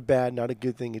 Not a bad, not a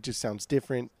good thing. It just sounds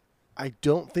different. I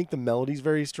don't think the melody's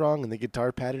very strong and the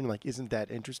guitar pattern isn't that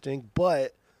interesting,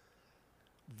 but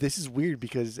this is weird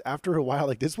because after a while,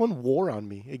 like this one wore on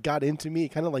me. It got into me. It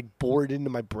kind of like bored into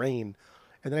my brain.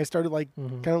 And then I started like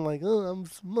kind of like, oh,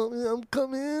 I'm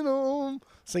coming home,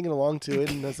 singing along to it.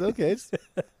 And I said, okay,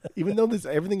 even though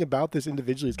everything about this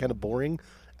individually is kind of boring,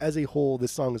 as a whole,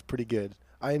 this song is pretty good.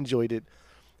 I enjoyed it.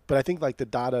 But I think like the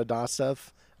da da da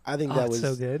stuff, I think that was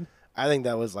so good. I think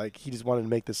that was like he just wanted to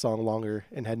make the song longer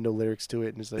and had no lyrics to it,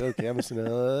 and it's like, okay, I'm just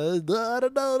gonna da da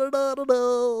da da da da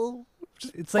da.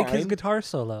 It's like his guitar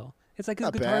solo. It's like his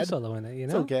Not guitar bad. solo in it. You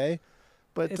It's know, okay,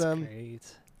 but it's great.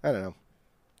 I don't know.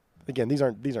 Again, these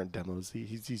aren't demos.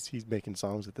 He's making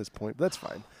songs at this point, but that's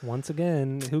fine. Once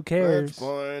again, who cares? That's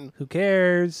fine. Who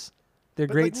cares? They're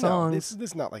But, great like, no, songs. this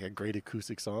is not like a great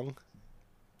acoustic song.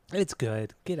 It's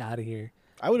good. Get out of here.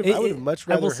 I would have much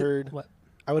I will rather say- heard. what?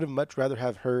 I would have much rather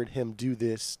have heard him do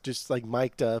this, just like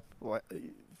mic'd up,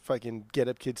 fucking Get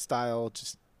Up Kid style,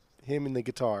 just him and the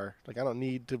guitar. Like I don't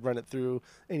need to run it through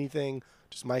anything.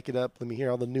 Just mic it up. Let me hear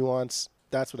all the nuance.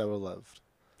 That's what I would have loved.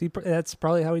 That's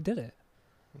probably how he did it.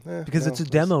 Because no, it's a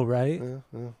demo, right?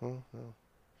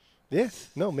 Yeah,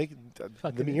 no, make it. Let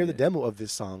Fucking me hear the idiot. demo of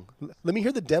this song. Let me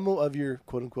hear the demo of your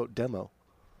quote unquote demo.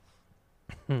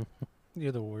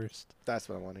 You're the worst. That's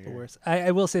what I want to The hear. worst.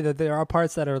 I will say that there are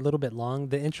parts that are a little bit long.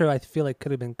 The intro I feel like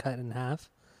could have been cut in half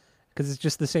because it's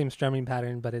just the same strumming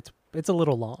pattern, but it's a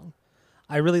little long.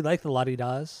 I really like the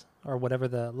la-di-das or whatever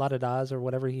the la-da-das or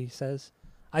whatever he says.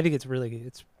 I think it's really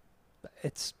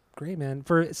it's great, man.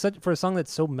 For a song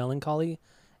that's so melancholy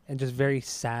and just very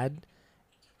sad.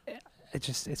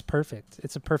 It's perfect.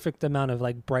 It's a perfect amount of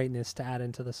like brightness to add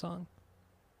into the song.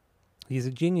 He's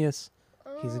a genius.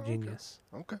 He's a genius.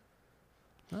 Okay.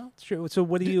 No, it's true. So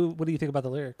what do you think about the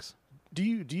lyrics? Do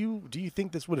you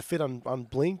think this would have fit on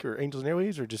Blink or Angels and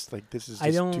Airwaves, or just like this is I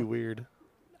just don't- too weird?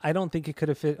 I don't think it could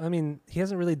have fit. I mean, he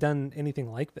hasn't really done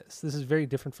anything like this. This is very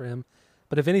different for him.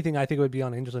 But if anything, I think it would be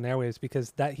on Angels and Airwaves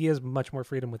because that he has much more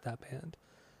freedom with that band.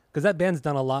 Because that band's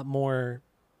done a lot more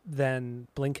than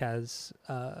Blink has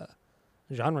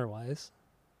genre-wise.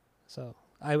 So,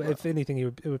 if anything,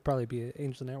 it would probably be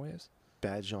Angels and Airwaves.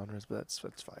 Bad genres, but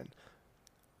that's fine.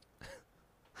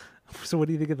 So what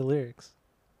do you think of the lyrics?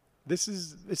 It's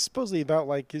supposedly about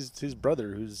like his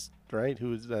brother who's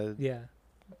Yeah.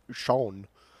 Sean,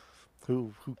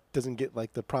 who doesn't get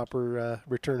like the proper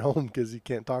return home because he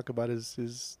can't talk about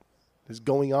his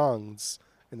going ons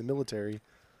in the military.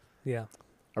 Yeah.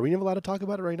 Are we even allowed to talk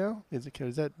about it right now?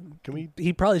 Can we?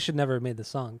 He probably should never have made the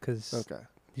song because Okay.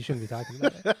 he shouldn't be talking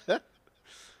about it.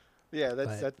 Yeah,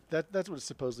 that's what it's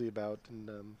supposedly about, and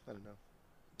I don't know.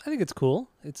 I think it's cool.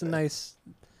 It's a nice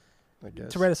I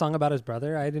guess to write a song about his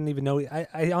brother. I didn't even know.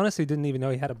 I honestly didn't even know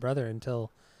he had a brother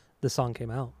until the song came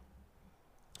out.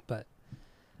 But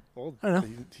Well, I don't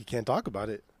know. He can't talk about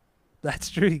it. that's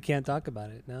true. He can't talk about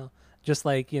it now. Just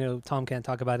like Tom can't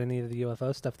talk about any of the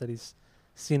UFO stuff that he's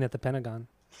seen at the Pentagon.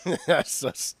 That's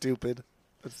so stupid.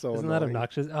 That's so Isn't that annoying.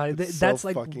 obnoxious? It's so That's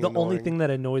like fucking the only annoying. thing that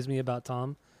annoys me about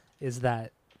Tom is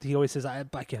that he always says, I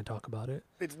can't talk about it.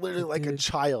 It's literally like a Dude.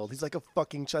 child. He's like a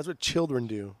fucking child. That's what children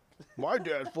do. My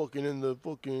dad fucking in the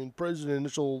fucking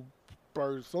presidential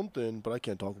or something, but I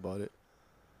can't talk about it.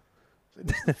 Say,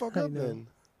 "Shut the fuck I up know. then."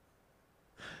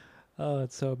 Oh,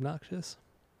 it's so obnoxious.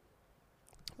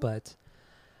 But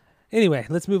anyway,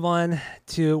 let's move on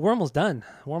to. We're almost done.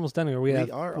 We're almost done here. We have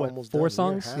are what, almost 4 done. We are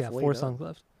songs? Yeah, halfway 4 done. songs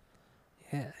left.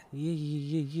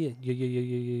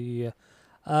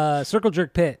 Yeah. Circle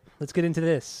Jerk Pit. Let's get into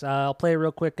this. I'll play it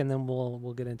real quick and then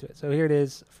we'll get into it. So here it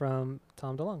is from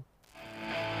Tom DeLonge.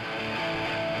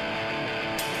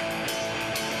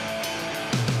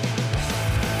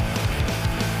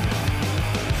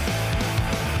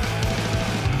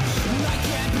 I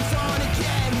can't be drawn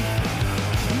again.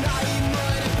 Not even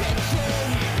a picture.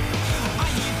 I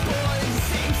get bored in the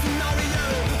same scenario.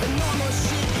 A normal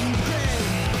shit and grin.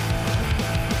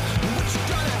 What you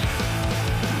gonna?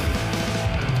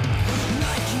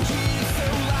 I can hear you so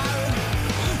loud.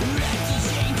 React to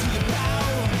shame to your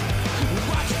power.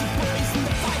 Watch the boys in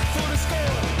the fight for the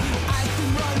score. I can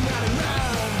run out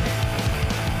around.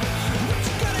 What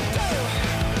you gonna do?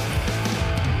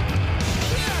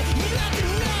 Yeah, you have to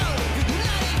know,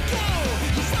 let it go.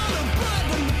 You saw the blood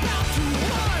when the bout to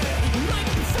war. Right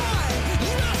before,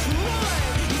 you lost more.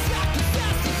 You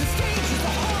sacrificed at the stage of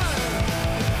the horror.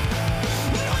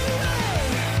 Are you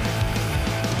ready?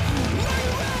 Are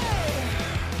you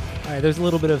ready? All right, there's a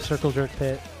little bit of Circle Jerk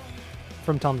Pit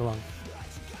from Tom DeLonge.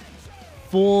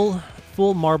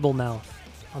 Full marble mouth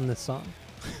on this song.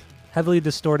 Heavily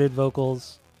distorted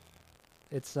vocals.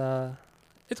 It's good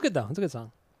though. It's a good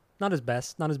song. Not his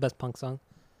best punk song.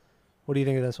 What do you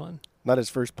think of this one? Not his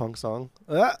first punk song.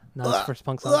 Not his first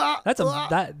punk song.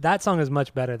 That song is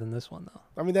much better than this one, though.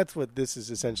 I mean, that's what this is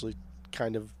essentially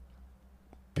kind of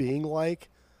being like.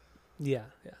 Yeah.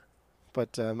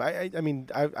 But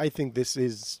I think this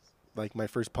is like my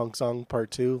first punk song part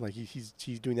 2. Like he's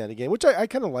doing that again, which I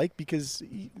kind of like because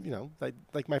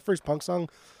like my first punk song.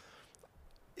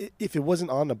 If it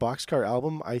wasn't on a Boxcar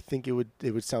album, I think it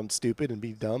would sound stupid and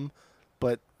be dumb.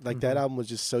 But like that album was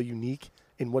just so unique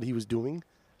in what he was doing,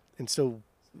 and so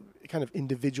kind of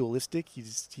individualistic.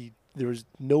 There was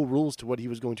no rules to what he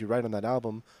was going to write on that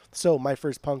album. So my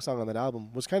first punk song on that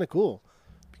album was kind of cool.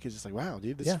 Because it's like, wow,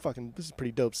 dude, this is a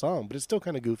pretty dope song, but it's still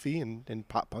kind of goofy and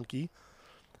pop punky.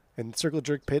 And Circle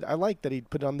Jerk Pit, I like that he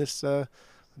put on this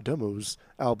Demos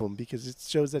album because it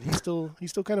shows that he's still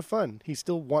kind of fun. He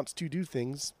still wants to do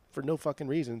things for no fucking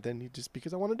reason than just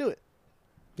because I want to do it.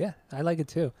 Yeah, I like it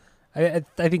too. I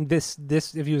think this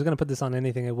if he was going to put this on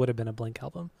anything, it would have been a Blink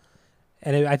album,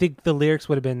 and I think the lyrics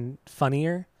would have been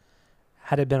funnier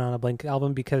had it been on a Blink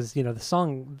album because the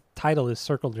song title is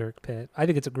Circle Jerk Pit. I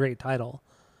think it's a great title.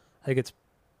 I think it's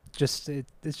just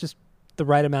the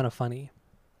right amount of funny,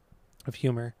 of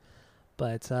humor,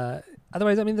 but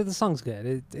otherwise, I mean, the song's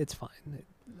good. It's fine.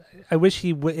 I wish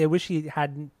he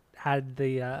hadn't had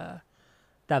the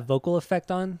that vocal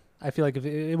effect on. I feel like if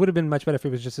it would have been much better if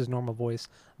it was just his normal voice,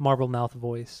 marble mouth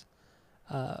voice.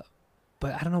 But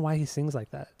I don't know why he sings like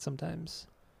that sometimes.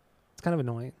 It's kind of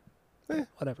annoying.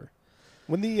 Whatever.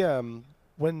 When the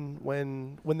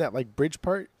when that like bridge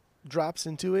part drops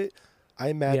into it. I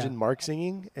imagined Mark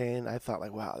singing, and I thought,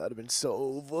 like, wow, that would have been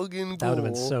so fucking cool. That would have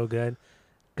been so good.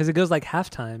 Because it goes like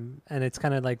halftime, and it's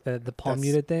kind of like the palm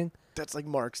muted thing. That's like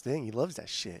Mark's thing. He loves that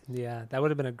shit. Yeah, that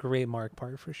would have been a great Mark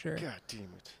part for sure. God damn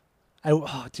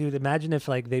it. Dude, imagine if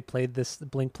like they played this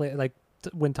Blink play, like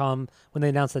when they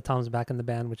announced that Tom's back in the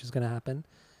band, which is going to happen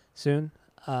soon,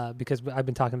 because I've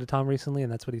been talking to Tom recently,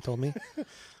 and that's what he told me.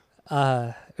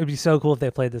 It would be so cool if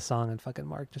they played this song and fucking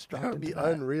Mark just dropped into that. That would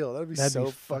be unreal. That would be so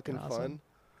fucking awesome. Fun.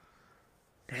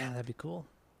 Yeah, that'd be cool.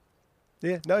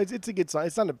 Yeah, no, it's a good song.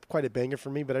 It's not quite a banger for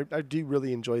me, but I do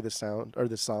really enjoy the sound or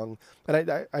the song,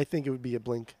 and I think it would be a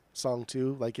Blink song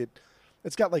too. Like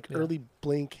it's got like early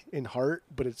Blink in heart,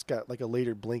 but it's got like a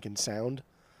later Blink in sound.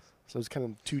 So it's kind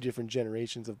of two different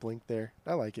generations of Blink there.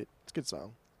 I like it. It's a good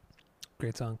song.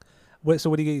 Great song. So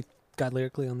what do you got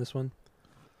lyrically on this one?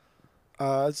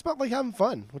 It's about like having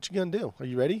fun. What you gonna do? Are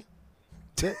you ready?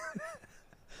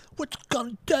 What you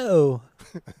gonna do?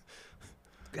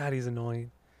 God, he's annoying.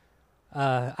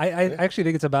 I actually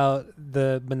think it's about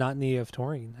the monotony of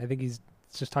touring. I think he's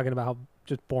just talking about how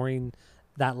just boring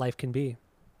that life can be.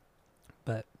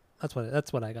 But that's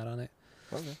what I got on it.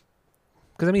 Okay.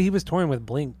 Because I mean, he was touring with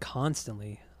Blink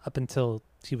constantly up until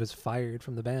he was fired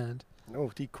from the band.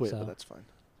 No, he quit, but that's fine.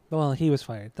 Well, he was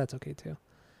fired. That's okay too.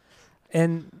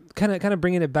 And kind of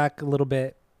bringing it back a little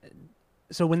bit.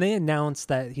 So when they announced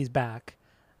that he's back,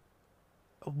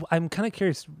 I'm kind of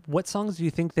curious. What songs do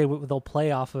you think they'll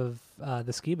play off of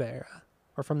the Skiba era,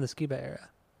 or from the Skiba era?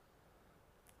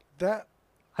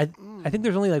 I think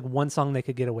there's only like one song they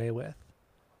could get away with,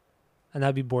 and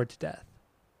that'd be "Bored to Death,"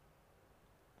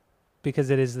 because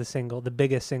it is the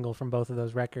biggest single from both of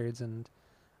those records, and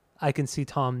I can see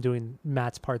Tom doing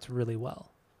Matt's parts really well.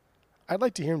 I'd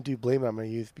like to hear him do "Blame It on My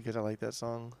Youth" because I like that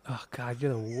song. Oh God,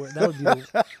 you're the worst. That would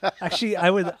be actually, I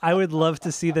would love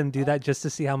to see them do that just to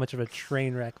see how much of a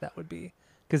train wreck that would be,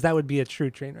 because that would be a true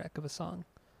train wreck of a song.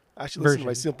 I actually listened to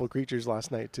my Simple Creatures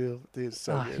last night too. Dude, it's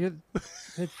so good.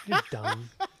 You're dumb.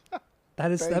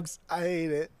 That is. Thanks. I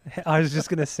hate it. I was just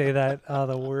gonna say that. Oh,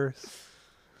 the worst.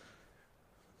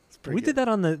 We did that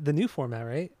on the new format,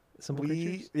 right? Simple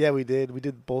Creatures. Yeah, we did. We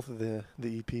did both of the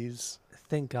EPs.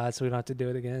 Thank God, so we don't have to do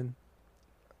it again.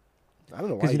 I don't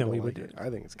know why. We would do it. I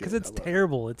think it's good. Because it's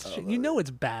terrible. It's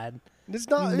it's bad. It's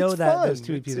not. You know it's that fun. those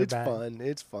two EPs are bad. It's fun.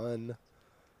 It's fun.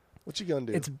 What you gonna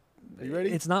do? Are you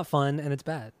ready? It's not fun and it's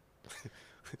bad.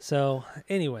 So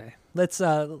anyway, let's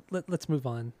move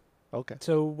on. Okay.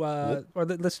 So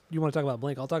you want to talk about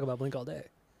Blink? I'll talk about Blink all day.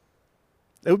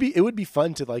 It would be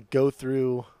fun to like go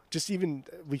through.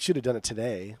 We should have done it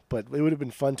today, but it would have been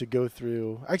fun to go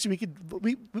through. Actually,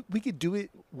 we could do it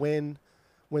when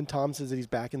Tom says that he's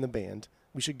back in the band.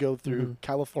 We should go through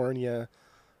California.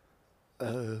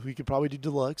 We could probably do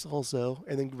Deluxe also,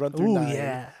 and then run through 9.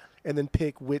 Yeah. And then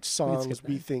pick which songs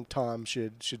we think Tom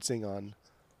should sing on.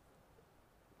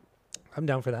 I'm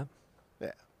down for that.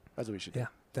 Yeah, that's what we should do. Yeah,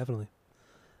 definitely.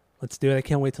 Let's do it. I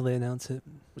can't wait till they announce it.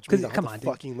 Which means I'll have to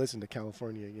fucking listen to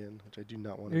California again, which I do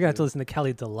not want to do. You're going to have to listen to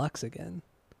Cali Deluxe again.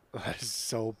 That is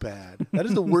so bad. That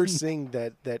is the worst thing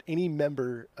that any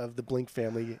member of the Blink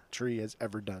family tree has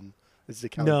ever done. This is the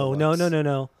Count No.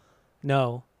 Deluxe.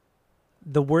 No.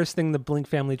 The worst thing the Blink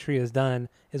Family Tree has done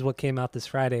is what came out this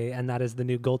Friday, and that is the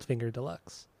new Goldfinger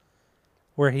Deluxe,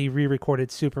 where he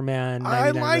re-recorded Superman. I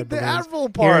 99 like Red the Balloons Avril here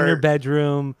part. in your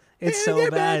bedroom. It's so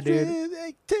bad, dude.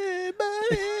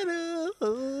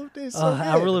 It's so good.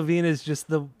 Avril Lavigne is just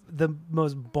the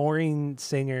most boring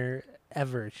singer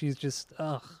ever. She's just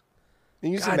ugh.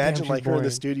 And you just Goddamn, imagine she's like her in the boring.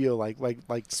 studio, like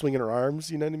swinging her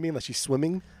arms. You know what I mean? Like she's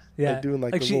swimming. Yeah, Like doing,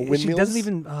 like, the she little she doesn't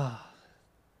windmills.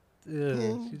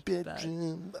 even. She's bad.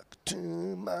 Bedroom,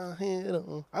 turn my head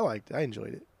on. I liked it. I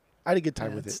enjoyed it. I had a good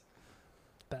time Yeah, with it's it.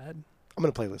 bad. I'm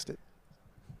gonna playlist it.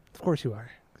 Of course you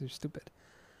are, because you're stupid.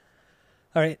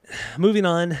 All right, moving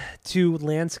on to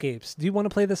Landscapes. Do you want to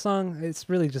play this song? It's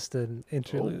really just an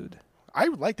interlude. I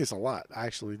like this a lot,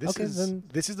 actually. This Okay, is then-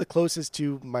 this is the closest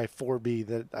to my 4B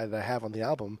that I have on the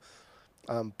album.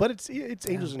 But it's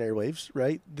Angels and Airwaves,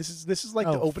 right? This is like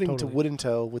the Oh, opening totally. to Wood and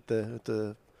Toe with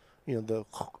the you know the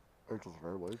Angels and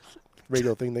Airwaves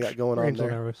radio thing they got going on Angel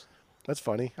there. Nervous. That's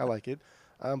funny. I like it.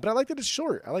 But I like that it's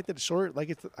short. I like that it's short.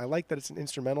 I like that it's an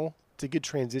instrumental. It's a good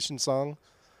transition song.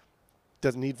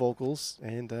 Doesn't need vocals,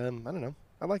 and I don't know.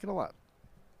 I like it a lot.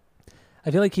 I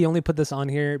feel like he only put this on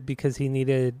here because he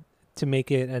needed to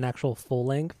make it an actual full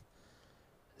length.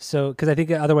 So, because I think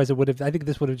otherwise it would have. I think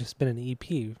this would have just been an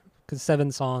EP. Because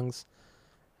 7 songs.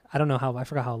 I don't know how. I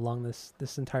forgot how long this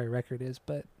entire record is,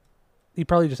 but he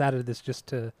probably just added this just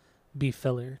to be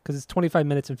filler because it's 25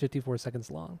 minutes and 54 seconds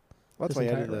long. Well, that's This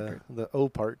why I added entire record. the O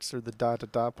parts or the da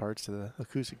parts to the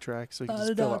acoustic track, so you can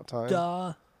just fill out time.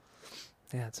 Da.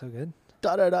 Yeah, it's so good.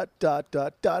 Da da da da da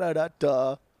da da da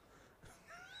da.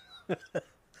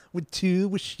 With 2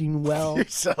 wishing well. You're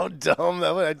so dumb.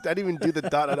 That one, I didn't even do the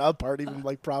da da da part even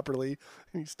like properly.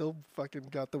 And you still fucking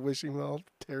got the wishing well.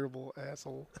 Terrible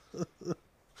asshole.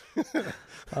 Oh,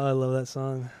 I love that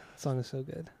song. That song is so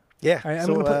good. Yeah. All right, I'm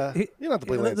so, gonna play- you don't have to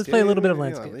play let's Landscapes. play a little bit of You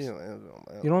don't- Landscapes. you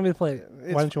don't- You don't want me to play it?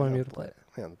 It's Why don't you want fine. me to play it?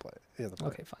 You have to play it. You have to play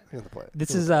it. Okay, fine. You have to play it.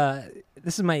 This You is have to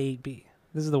this is my 8B.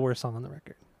 This is the worst song on the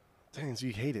record. play it. Dang, so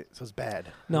you hate it. So it's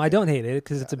bad. No, I don't hate it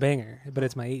because it's a banger, but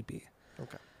it's my 8B.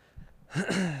 Okay.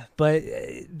 But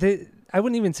I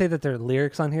wouldn't even say that there are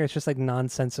lyrics on here. It's just like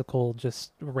nonsensical,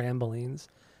 just ramblings.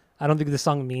 I don't think the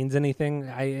song means anything.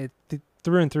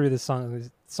 Through and through, this song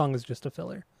is just a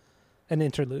filler, an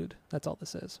interlude. That's all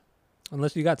this is.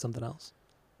 Unless you got something else.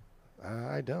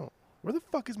 I don't. Where the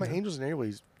fuck is my No. Angels and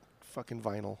Airways fucking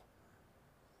vinyl?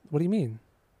 What do you mean?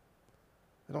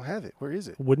 I don't have it. Where is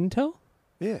it? Wooden Toe?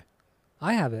 Yeah,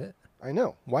 I have it. I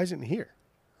know. Why isn't it here?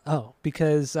 Oh,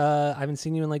 because I haven't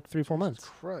seen you in like 3-4 months.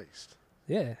 Christ.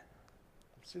 Yeah. I'm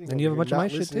sitting And over you have a here bunch of not my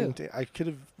shit, listening too. I could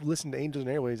have listened to Angels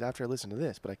and Airways after I listened to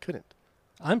this, but I couldn't.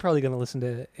 I'm probably going to listen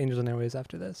to Angels and Airways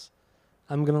after this.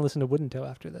 I'm going to listen to Wooden Toe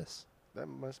after this. That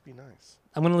must be nice.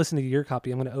 I'm going to listen to your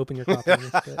copy. I'm going to open your copy and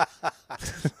listen to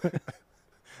it.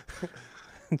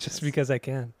 Just because I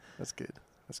can. That's good.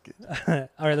 That's good.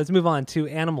 All right, let's move on to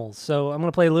Animals. So I'm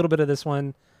going to play a little bit of this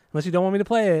one. Unless you don't want me to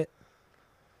play it.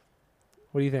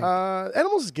 What do you think?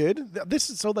 Animals is good. This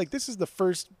is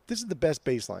the best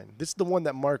bass line. This is the one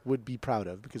that Mark would be proud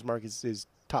of because Mark is his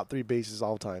top 3 basses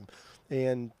all time,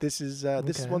 and this is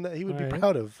Okay. one that he would All be right.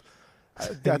 proud of.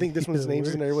 I think this one's an You're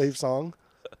Angels and Airwaves song.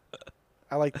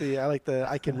 I like the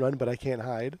I can run but I can't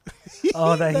hide.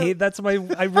 Oh,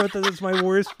 I wrote that as my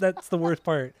worst. That's the worst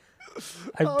part.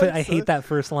 I hate that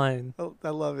first line. Oh, I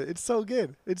love it. It's so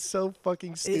good. It's so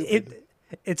fucking stupid.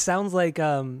 It sounds like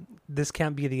this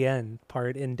can't be the end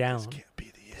part in down. This can't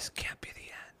be the end. This can't be the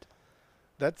end.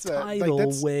 That's Tidal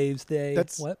that's, waves day.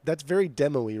 That's What? that's very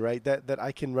demo-y, right? That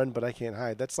I can run but I can't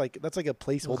hide. That's like a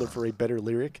placeholder for a better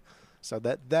lyric. So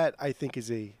that I think is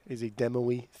a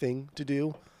demo-y thing to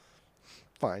do.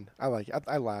 Fine, I like it.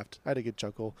 I laughed. I had a good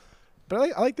chuckle. But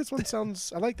I like this one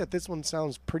sounds. I like that this one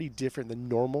sounds pretty different than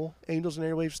normal Angels and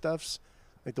Airwave stuffs.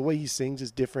 Like the way he sings is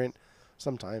different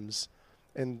sometimes,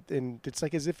 and it's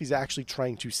like as if he's actually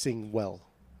trying to sing well,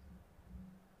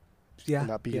 Yeah. and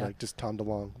not be yeah. like just Tom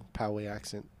DeLonge, Poway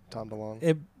accent, Tom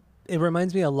DeLonge. It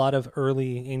reminds me a lot of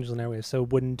early Angels and Airwaves. So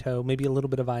Wooden Toe, maybe a little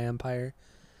bit of I Empire.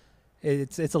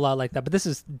 It's a lot like that. But this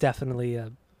is definitely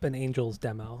an Angels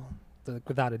demo.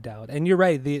 Without a doubt. And you're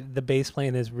right, the bass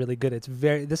playing is really good.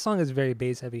 This song is very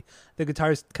bass heavy. The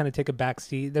guitars kind of take a back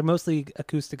seat. They're mostly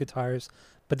acoustic guitars,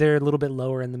 but they're a little bit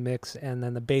lower in the mix, and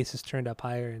then the bass is turned up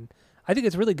higher, and I think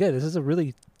it's really good. This is a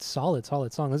really solid song.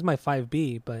 This is my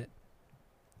 5B, but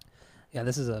yeah,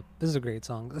 this is a great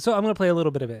song. So I'm going to play a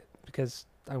little bit of it because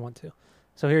I want to.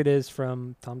 So here it is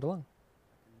from Tom DeLonge.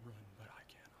 Run, but I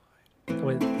can't hide.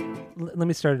 Oh, wait, let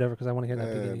me start it over because I want to hear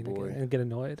that beginning boy. again and get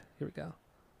annoyed. Here we go.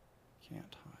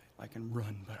 Can't hide. I can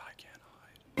run, but I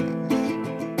can't hide.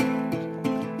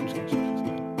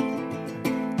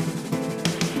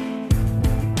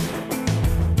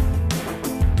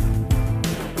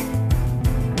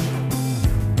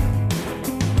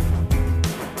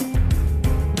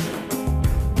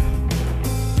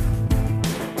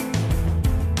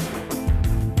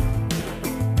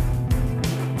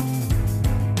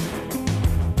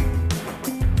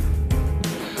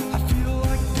 I feel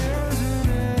like there's an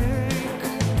ache.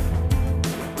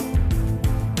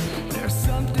 There's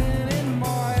something in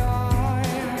my eye,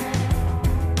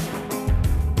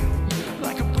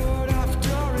 like a bird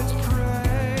after its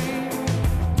prey,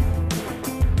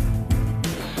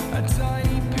 a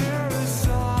tiny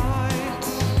parasite.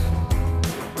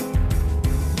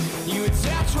 You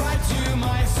attach right to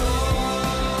my soul.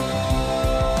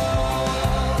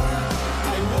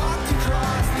 I walked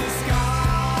across the sky.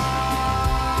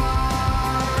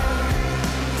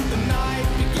 The night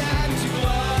began to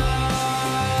glow,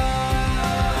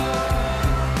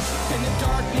 and the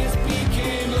darkness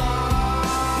became light.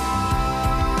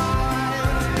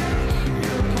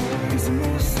 Your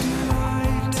poisonous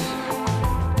light.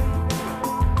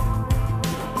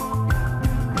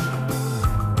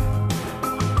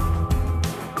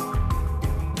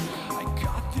 I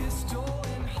got this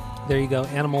stolen heart. There you go,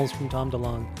 Animals from Tom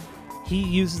DeLonge. He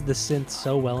uses the synth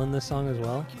so well in this song as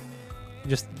well.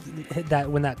 Just hit that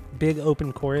when that big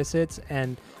open chorus hits,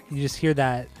 and you just hear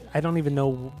that. I don't even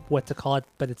know what to call it,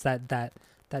 but it's that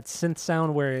synth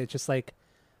sound where it's just like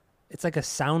it's like a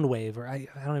sound wave, or I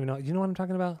don't even know. You know what I'm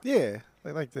talking about? Yeah,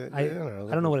 like the I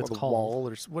don't know what it's the called. Wall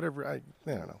or whatever. I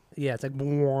don't know. Yeah, it's like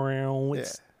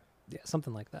yeah,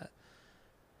 something like that.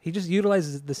 He just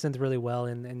utilizes the synth really well,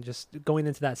 and just going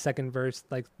into that second verse,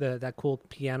 like that cool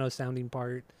piano sounding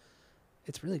part.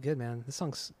 It's really good, man. This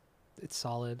song's it's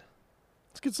solid.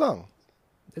 It's a good song.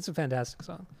 It's a fantastic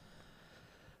song.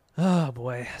 Oh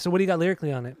boy. So what do you got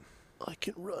lyrically on it? I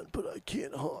can run, but I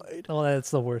can't hide. Oh,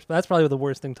 that's the worst. That's probably the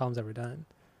worst thing Tom's ever done.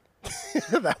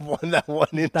 that one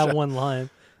intro. That one line.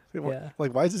 Yeah.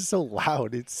 Like, why is it so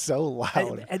loud? It's so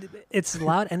loud. And it's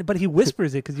loud, but he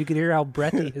whispers it because you can hear how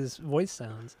breathy his voice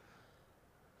sounds.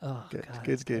 Oh, Good, God,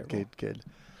 good, it's good, terrible. good.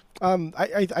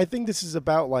 I think this is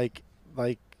about like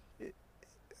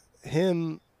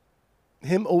him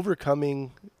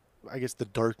overcoming, I guess, the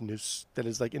darkness that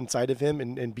is like inside of him,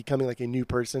 and becoming like a new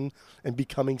person and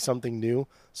becoming something new.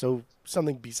 So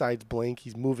something besides Blink,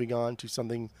 he's moving on to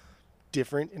something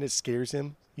different, and it scares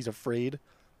him. He's afraid.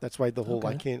 That's why the whole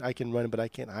Okay. I can run but I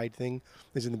can't hide thing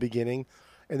is in the beginning,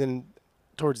 and then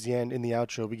towards the end in the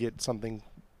outro we get something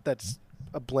that's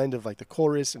a blend of like the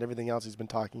chorus and everything else he's been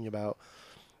talking about.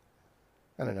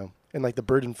 I don't know. And like the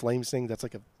Bird in Flames thing, that's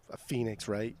like a phoenix,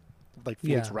 right? Like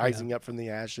phoenix Yeah, rising up from the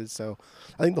ashes. So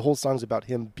I think the whole song's about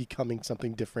him becoming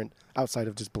something different outside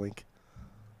of just Blink.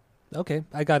 Okay,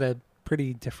 I got a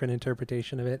pretty different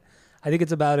interpretation of it. I think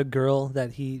it's about a girl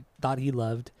that he thought he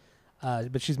loved,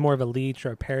 but she's more of a leech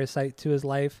or a parasite to his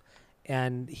life,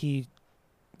 and he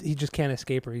just can't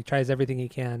escape her. He tries everything he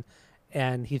can,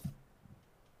 and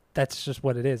that's just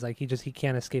what it is. Like he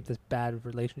can't escape this bad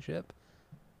relationship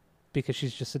because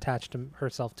she's just attached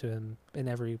herself to him in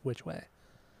every which way.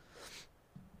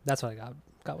 That's what I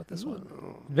got with this one.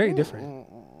 Very different,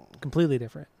 completely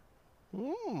different.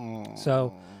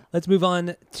 So let's move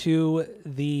on to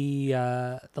the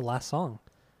last song,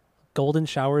 "Golden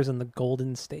Showers in the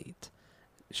Golden State."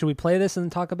 Should we play this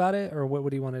and talk about it, or what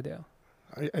do you want to do?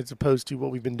 As opposed to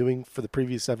what we've been doing for the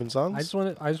previous 7 songs. I just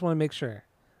want to make sure.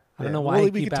 I don't Yeah. know why. Well, I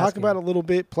we keep can talk asking. about it a little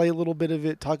bit, play a little bit of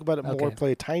it, talk about it more, Okay.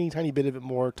 play a tiny bit of it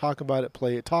more, talk about it,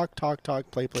 play it, talk, play,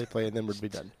 and then we'll be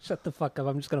done. Shut the fuck up!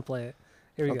 I'm just gonna play it.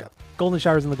 Here we Okay. go. "Golden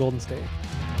Showers in the Golden State."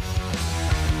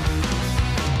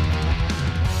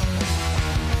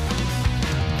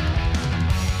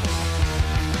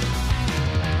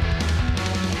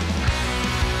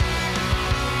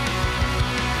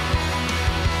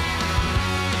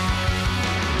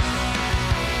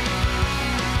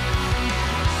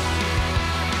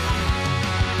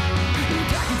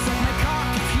 Dad can suck my cock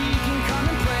if he can come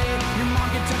and play. Your mom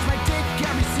can touch my dick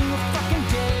every single fucking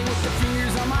day. With the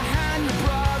fingers on my hand, your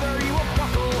brother, you will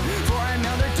buckle. For I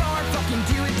know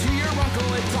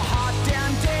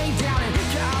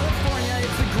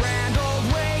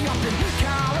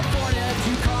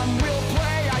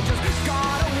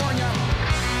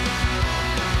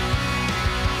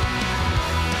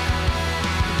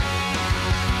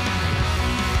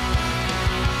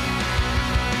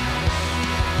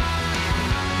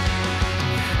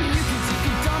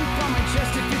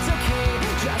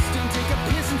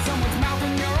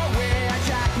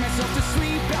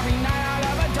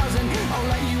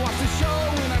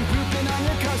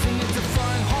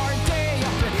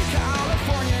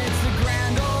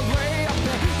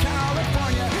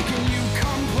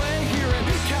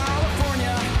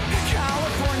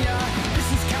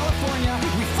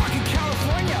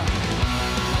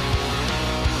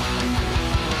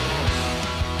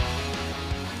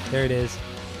There it is.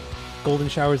 Golden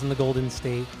Showers in the Golden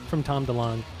State from Tom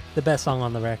DeLonge. The best song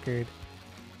on the record.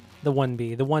 The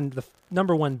 1B, the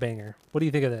number one banger. What do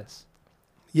you think of this?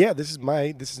 Yeah, this is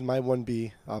my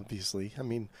 1B, obviously. I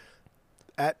mean,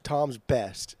 at Tom's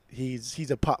best,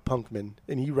 he's a pop punk man,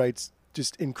 and he writes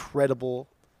just incredible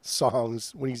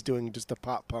songs when he's doing just the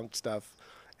pop punk stuff.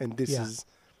 And this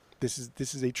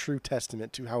is a true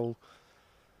testament to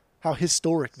how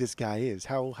historic this guy is.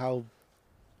 How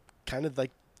kind of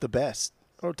like the best,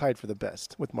 or tied for the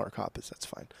best with Mark Hoppus. That's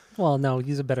fine. Well, no,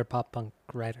 he's a better pop punk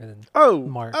writer than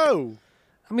Mark. Oh,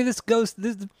 I mean, this proves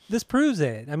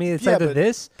it. I mean, it's either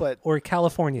this or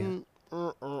California.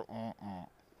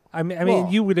 I mean, Well,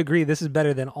 you would agree this is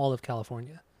better than all of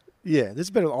California. yeah, this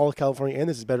is better than all of California, and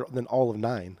this is better than all of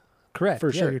 9. Correct. For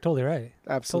Yeah, sure. you're totally right.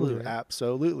 Absolutely, Totally right.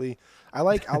 absolutely. I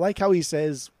like how he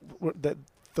says that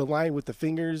the line with the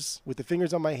fingers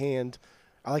on my hand.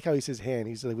 I like how he says hand.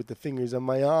 He's like with the fingers on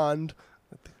my hand,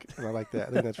 and I like that.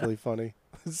 I think that's really funny.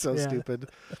 It's so Yeah. stupid.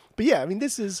 But yeah, I mean,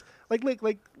 this is like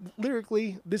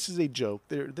lyrically, this is a joke.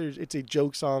 It's a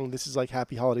joke song. This is like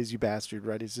Happy Holidays, You Bastard,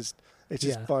 right? It's just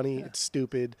Yeah. funny. It's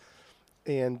stupid,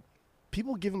 and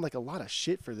people give him like a lot of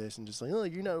shit for this, and just like, oh,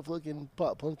 you're not a fucking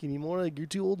pop punk anymore. Like, you're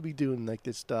too old to be doing like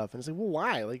this stuff. And it's like, well,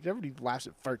 why? Like, everybody laughs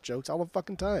at fart jokes all the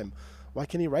fucking time. Why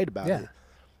can't he write about Yeah. it?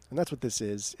 And that's what this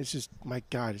is. It's just, my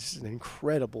God, it's just an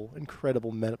incredible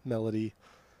melody.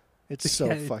 It's so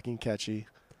Yeah, fucking catchy.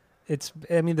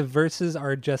 I mean, the verses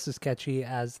are just as catchy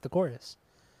as the chorus.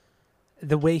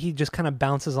 The way he just kind of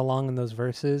bounces along in those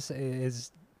verses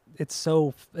it's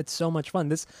so much fun.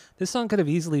 This song could have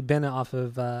easily been off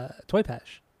of Toy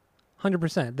Pash,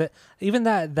 100%. Even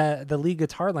the lead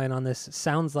guitar line on this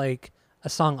sounds like a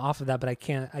song off of that, but I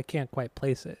can't quite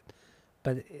place it.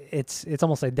 But it's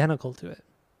almost identical to it.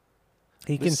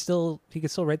 He can still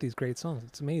write these great songs.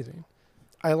 It's amazing.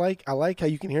 I like how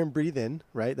you can hear him breathe in,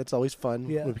 right? That's always fun.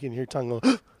 Yeah. When we can hear tongue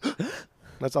go,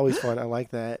 that's always fun. I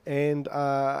like that. And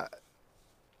I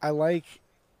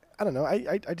don't know.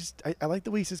 I like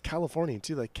the way he says California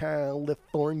too, like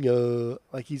California.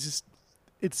 Like it's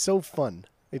so fun.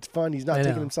 It's fun. He's not I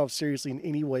taking know. himself seriously in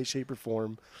any way, shape, or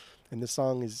form. And the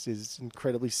song is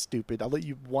incredibly stupid. I'll let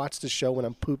you watch the show when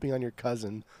I'm pooping on your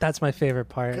cousin. That's my favorite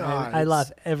part. And God, I it's-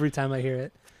 laugh every time I hear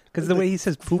it. Because the way he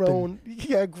says pooping.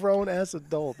 Grown ass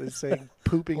adult is saying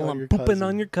pooping Well, on I'm your pooping cousin.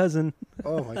 on your cousin.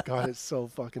 Oh my God, it's so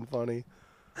fucking funny.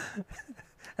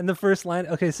 And the first line,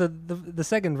 okay, so the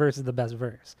second verse is the best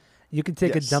verse. You can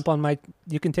take Yes. a dump on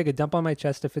my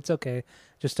chest if it's okay.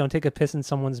 Just don't take a piss in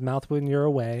someone's mouth when you're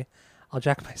away. I'll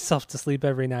jack myself to sleep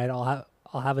every night. I'll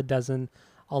have a dozen.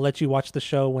 I'll let you watch the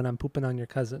show when I'm pooping on your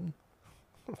cousin.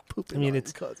 Pooping I mean, on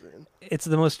it's- your cousin. It's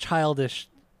the most childish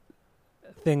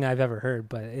thing I've ever heard,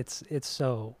 but it's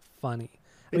so funny.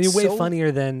 I mean, It's way so-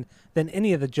 funnier than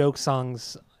any of the joke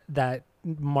songs that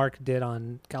Mark did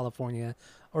on California,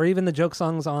 or even the joke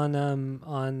songs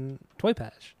on Toy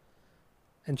Patch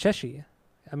and Cheshi.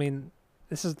 I mean,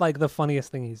 this is like the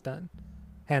funniest thing he's done,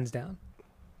 hands down.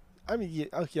 I mean, yeah,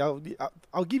 okay,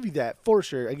 I'll give you that for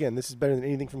sure. Again, this is better than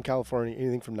anything from California,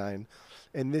 anything from 9,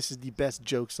 and this is the best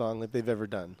joke song that they've ever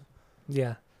done.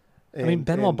 Yeah, And, I mean,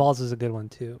 Benoit and Balls is a good one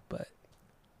too, but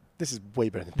This is way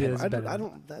better than Yeah, Benoit. this is better I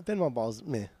than- don't. Benoit Balls,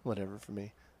 meh, whatever for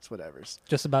me. It's whatever's.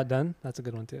 Just About Done, that's a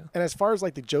good one too. And as far as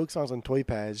like the joke songs on Toy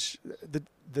Page,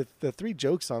 the 3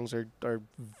 joke songs are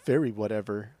very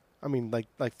whatever. I mean, like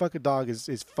Fuck a Dog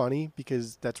is funny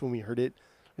because that's when we heard it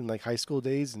in like high school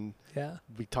days, and Yeah,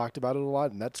 we talked about it a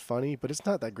lot, and that's funny. But it's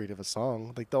not that great of a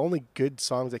song. Like the only good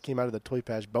songs that came out of the Toy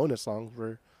Patch bonus songs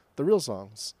were the real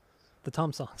songs. the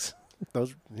Tom songs.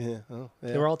 Those, yeah, oh,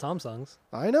 yeah. They were all Tom songs.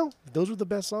 I know those were the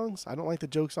best songs. I don't like the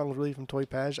joke songs really from Toy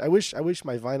Patch. I wish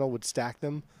my vinyl would stack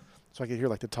them, so I could hear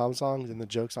like the Tom songs and the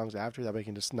joke songs after. That way I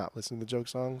can just not listen to the joke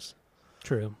songs.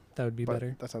 True, that would be But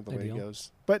better. that's not the way Ideal. it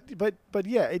goes. But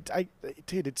yeah,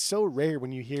 dude, it's so rare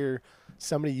when you hear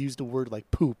somebody use the word like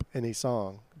poop in a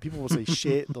song. People will say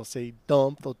shit, they'll say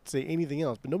dump, they'll say anything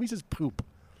else, but nobody says poop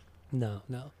No.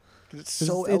 because it's 'Cause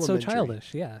so it's so elementary.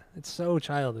 childish. Yeah, it's so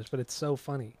childish, but it's so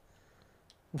funny.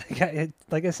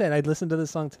 Like I said, I'd listen to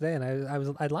this song today, and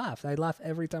I'd laugh. I'd laugh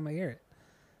every time I hear it.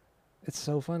 It's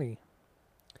so funny.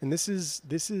 And this is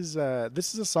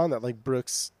a song that like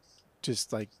Brooks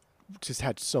just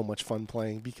had so much fun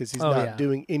playing because he's Oh, not yeah.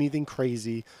 doing anything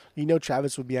crazy. You know,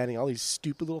 Travis would be adding all these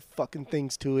stupid little fucking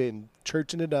things to it and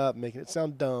churching it up, making it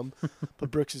sound dumb.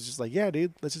 But Brooks is just like, yeah,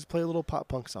 dude, let's just play a little pop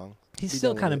punk song. He's Be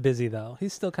still done with kind it. of busy though.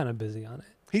 He's still kind of busy on it.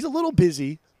 He's a little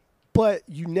busy, but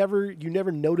you never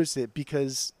notice it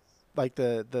because like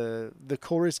the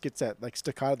chorus gets that like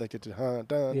staccato, like dun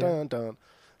dun Yeah. dun dun.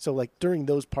 So like during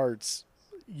those parts,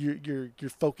 you're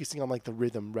focusing on like the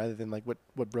rhythm rather than like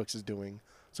what Brooks is doing.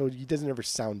 So he doesn't ever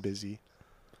sound busy.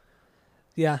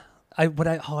 Yeah, I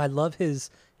love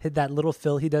hit that little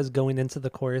fill he does going into the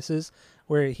choruses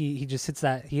where he just hits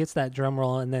that drum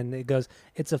roll and then it goes,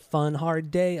 it's a fun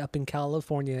hard day up in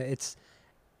California. It's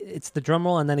the drum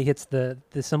roll and then he hits the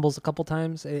cymbals a couple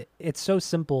times. It's so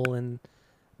simple and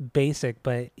basic,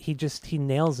 but he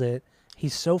nails it.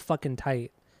 He's so fucking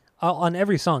tight on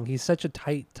every song. He's such a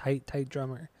tight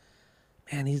drummer.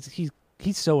 Man, he's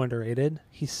so underrated.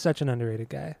 He's such an underrated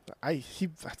guy.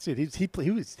 That's it.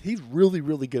 He's really,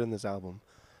 really good on this album.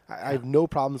 I have no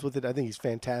problems with it. I think he's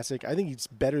fantastic. I think he's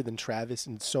better than Travis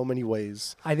in so many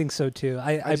ways. I think so too.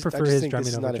 I prefer his drumming over Travis's.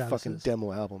 This is not a fucking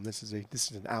demo album. This is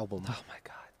an album. Oh my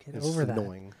god, get this over is that.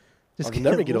 Annoying. Just I'll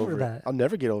never get over that. it. I'll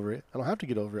never get over it. I don't have to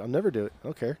get over it. I'll never do it. I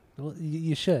don't care. Well,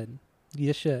 you should.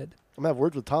 You should. I'm gonna have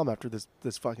words with Tom after this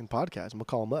fucking podcast, and we'll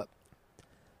call him up.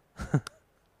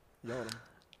 Yell at him.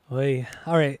 Oy.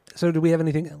 All right. So, do we have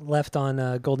anything left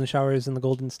on Golden Showers in the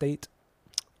Golden State?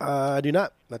 I do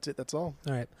not. That's it. That's all.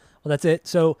 All right. Well, that's it.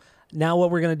 So now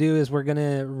what we're going to do is we're going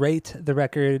to rate the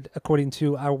record according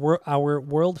to our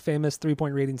world famous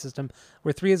 3-point rating system,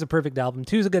 where 3 is a perfect album,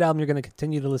 2 is a good album you're going to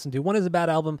continue to listen to, 1 is a bad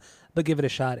album, but give it a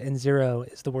shot, and 0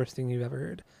 is the worst thing you've ever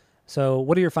heard. So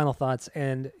what are your final thoughts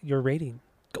and your rating?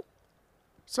 Go.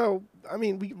 So, I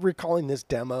mean, we're calling this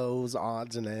demos,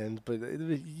 odds and ends, but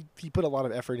he put a lot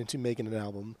of effort into making an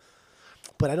album,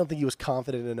 but I don't think he was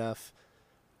confident enough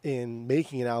in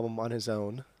making an album on his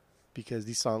own, because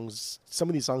some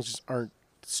of these songs just aren't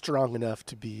strong enough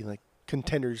to be like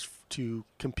contenders to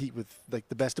compete with like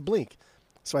the best of Blink.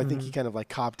 So I think he kind of like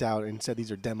copped out and said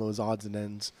these are demos, odds and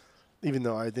ends, even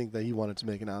though I think that he wanted to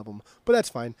make an album. But that's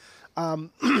fine.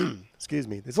 Excuse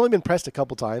me. It's only been pressed a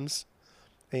couple times,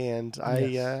 and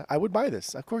I would buy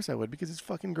this. Of course I would, because it's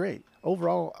fucking great.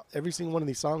 Overall, every single one of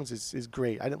these songs is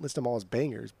great. I didn't list them all as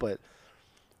bangers, but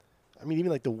I mean,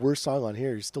 even like the worst song on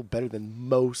here is still better than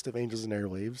most of Angels and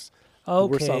Airwaves. The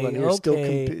worst song on here is still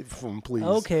please.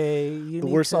 Okay. The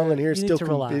worst song on here is still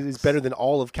is better than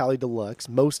all of Cali Deluxe,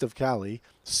 most of Cali,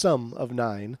 some of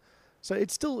 9. So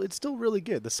it's still really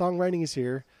good. The songwriting is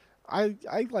here. I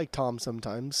like Tom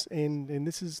sometimes, and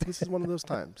this is one of those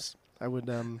times. I would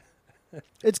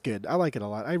it's good. I like it a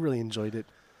lot. I really enjoyed it.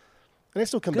 And I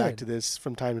still come back to this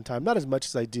from time to time. Not as much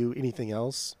as I do anything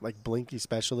else, like Blink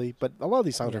especially, but a lot of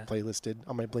these songs are playlisted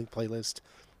on my Blink playlist,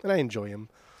 and I enjoy them.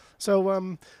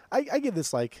 So I give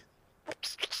this like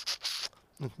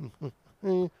I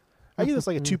give this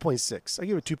like a 2.6. I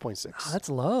give it 2.6. Oh, that's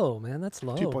low, man. That's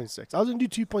low. 2.6. I was gonna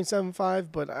do 2.75,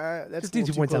 but that's just do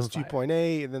too close to 2.75.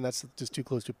 2.8, and then that's just too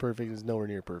close to perfect. It's nowhere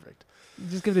near perfect.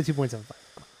 Just give it a 2.75.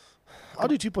 I'll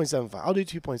do 2.75. I'll do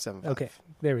 2.75. Okay.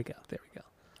 There we go.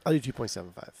 I'll do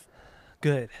 2.75.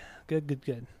 Good.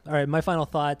 All right, my final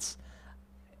thoughts.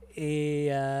 I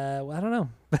don't know.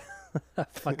 I'm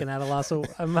fucking at a loss. So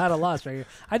I'm at a loss right here.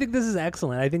 I think this is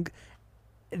excellent. I think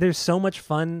there's so much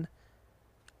fun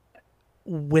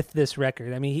with this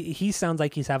record. I mean, he sounds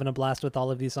like he's having a blast with all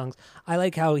of these songs. I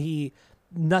like how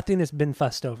nothing has been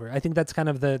fussed over. I think that's kind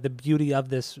of the beauty of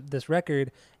this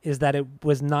record, is that it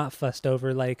was not fussed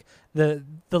over. Like the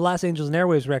last Angels and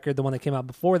Airwaves record, the one that came out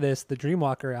before this, the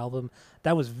Dreamwalker album,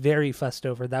 that was very fussed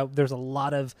over. That there's a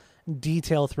lot of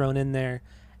detail thrown in there,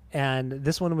 and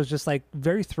this one was just like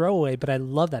very throwaway. But I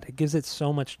love that. It gives it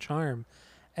so much charm.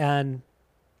 And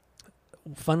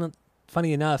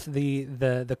funny enough,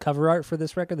 the cover art for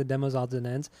this record, the demos, odds and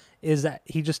ends, is that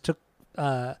he just took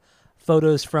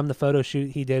photos from the photo shoot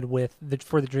he did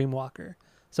for the Dreamwalker.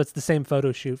 So it's the same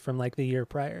photo shoot from like the year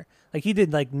prior. Like he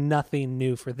did like nothing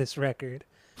new for this record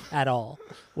at all,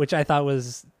 which I thought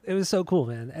was so cool,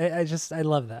 man. I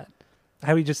love that.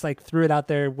 How he just like threw it out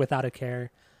there without a care.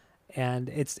 And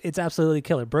it's absolutely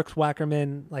killer. Brooks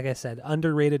Wackerman, like I said,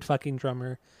 underrated fucking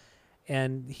drummer.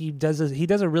 And he does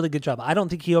a really good job. I don't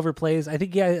think he overplays. I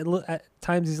think at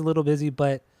times he's a little busy,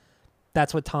 but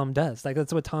that's what Tom does. Like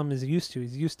that's what Tom is used to.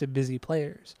 He's used to busy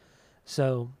players.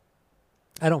 So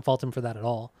I don't fault him for that at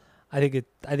all. I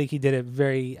think he did it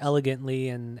very elegantly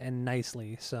and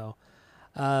nicely. So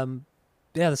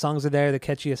the songs are there, they're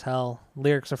catchy as hell.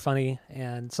 Lyrics are funny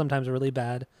and sometimes really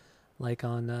bad. Like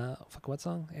on what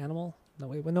song? Animal?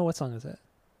 No, what song is it?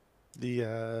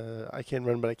 The I Can't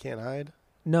Run But I Can't Hide.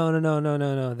 No.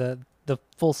 The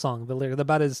full song, the lyric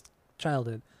about his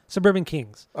childhood. Suburban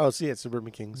Kings. Oh, so yeah,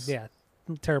 Suburban Kings. Yeah,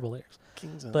 terrible lyrics.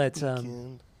 Kings but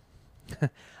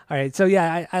all right, so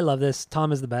yeah, I love this.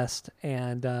 Tom is the best,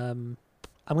 and I'm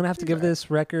gonna have to give this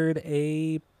record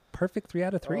a perfect 3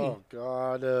 out of 3. Oh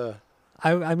God.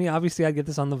 I mean, obviously, I'd get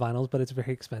this on the vinyls, but it's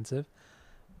very expensive.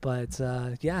 But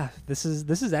yeah, this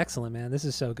is excellent, man. This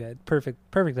is so good.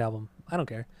 Perfect album. I don't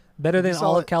care. Better Have you than saw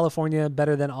all of it? California.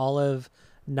 Better than all of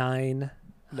 9.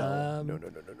 No.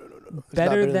 It's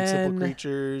Better not than Simple than-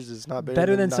 Creatures. It's not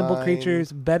Better than Simple 9.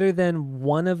 Creatures. Better than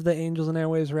one of the Angels and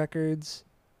Airwaves records.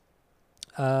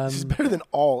 This is better than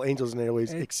all Angels and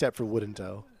Airwaves it- except for Wood and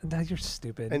Toe. No, you're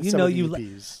stupid. And You some know of the you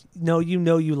EPs. you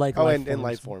know you like Oh, Life and Forms.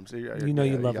 Life Forms. You know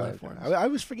you love Life Forms. I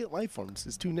always forget Life Forms.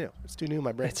 It's too new. It's too new in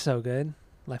my brain. It's so good.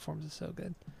 Life Forms is so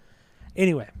good.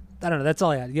 Anyway, I don't know. That's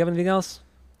all I had. You have anything else?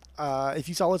 If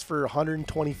you saw this for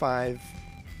 $125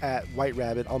 at White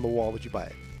Rabbit on the wall, would you buy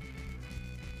it?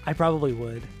 I probably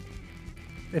would.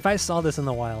 If I saw this in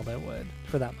the wild, I would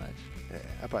for that much. Yeah,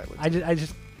 I probably would. I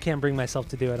just can't bring myself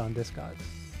to do it on Discogs.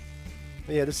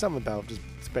 Yeah, there's something about just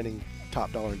spending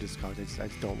top dollar on Discogs I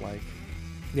just don't like.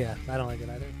 Yeah, I don't like it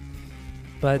either.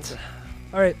 But,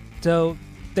 all right. So,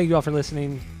 thank you all for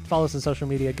listening. Follow us on social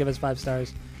media. Give us 5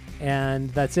 stars. And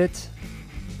that's it.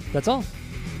 That's all.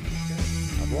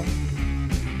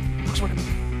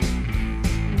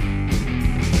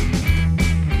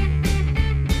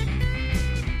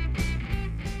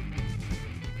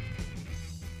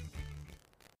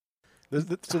 There's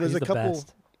He's a the couple.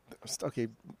 best. Okay,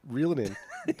 reel it in.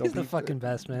 He's Don't the be fucking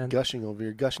best, man. gushing over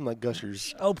here, gushing like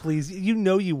gushers. Oh, please. You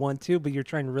know you want to, but you're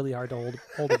trying really hard to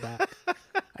hold it back.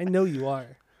 I know you are.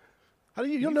 How do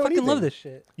you You don't know fucking anything? love this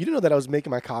shit. You didn't know that I was making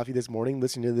my coffee this morning,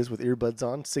 listening to this with earbuds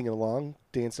on, singing along,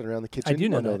 dancing around the kitchen. I do You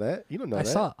know don't that. You don't know I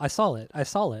that. saw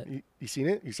it. You seen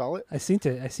it? You saw it? I seen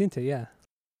it, yeah.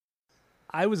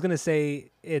 I was gonna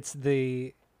say it's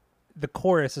the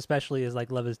chorus especially is like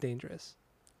Love is Dangerous.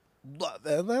 I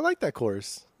like that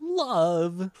chorus.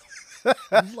 Love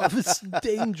is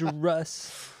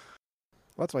dangerous.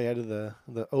 Well, that's why I added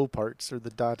the O parts or the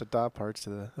da da da parts to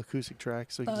the acoustic track,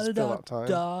 so you can just fill out time.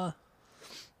 Da.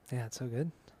 Yeah, it's so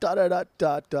good. Da da da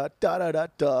da da da da da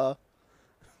da.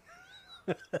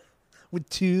 With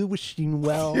 2 wishing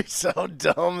well. You're so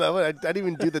dumb. That one, I didn't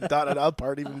even do the da da da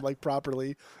part even like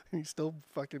properly. You still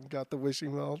fucking got the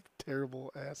wishing well.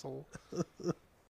 Terrible asshole.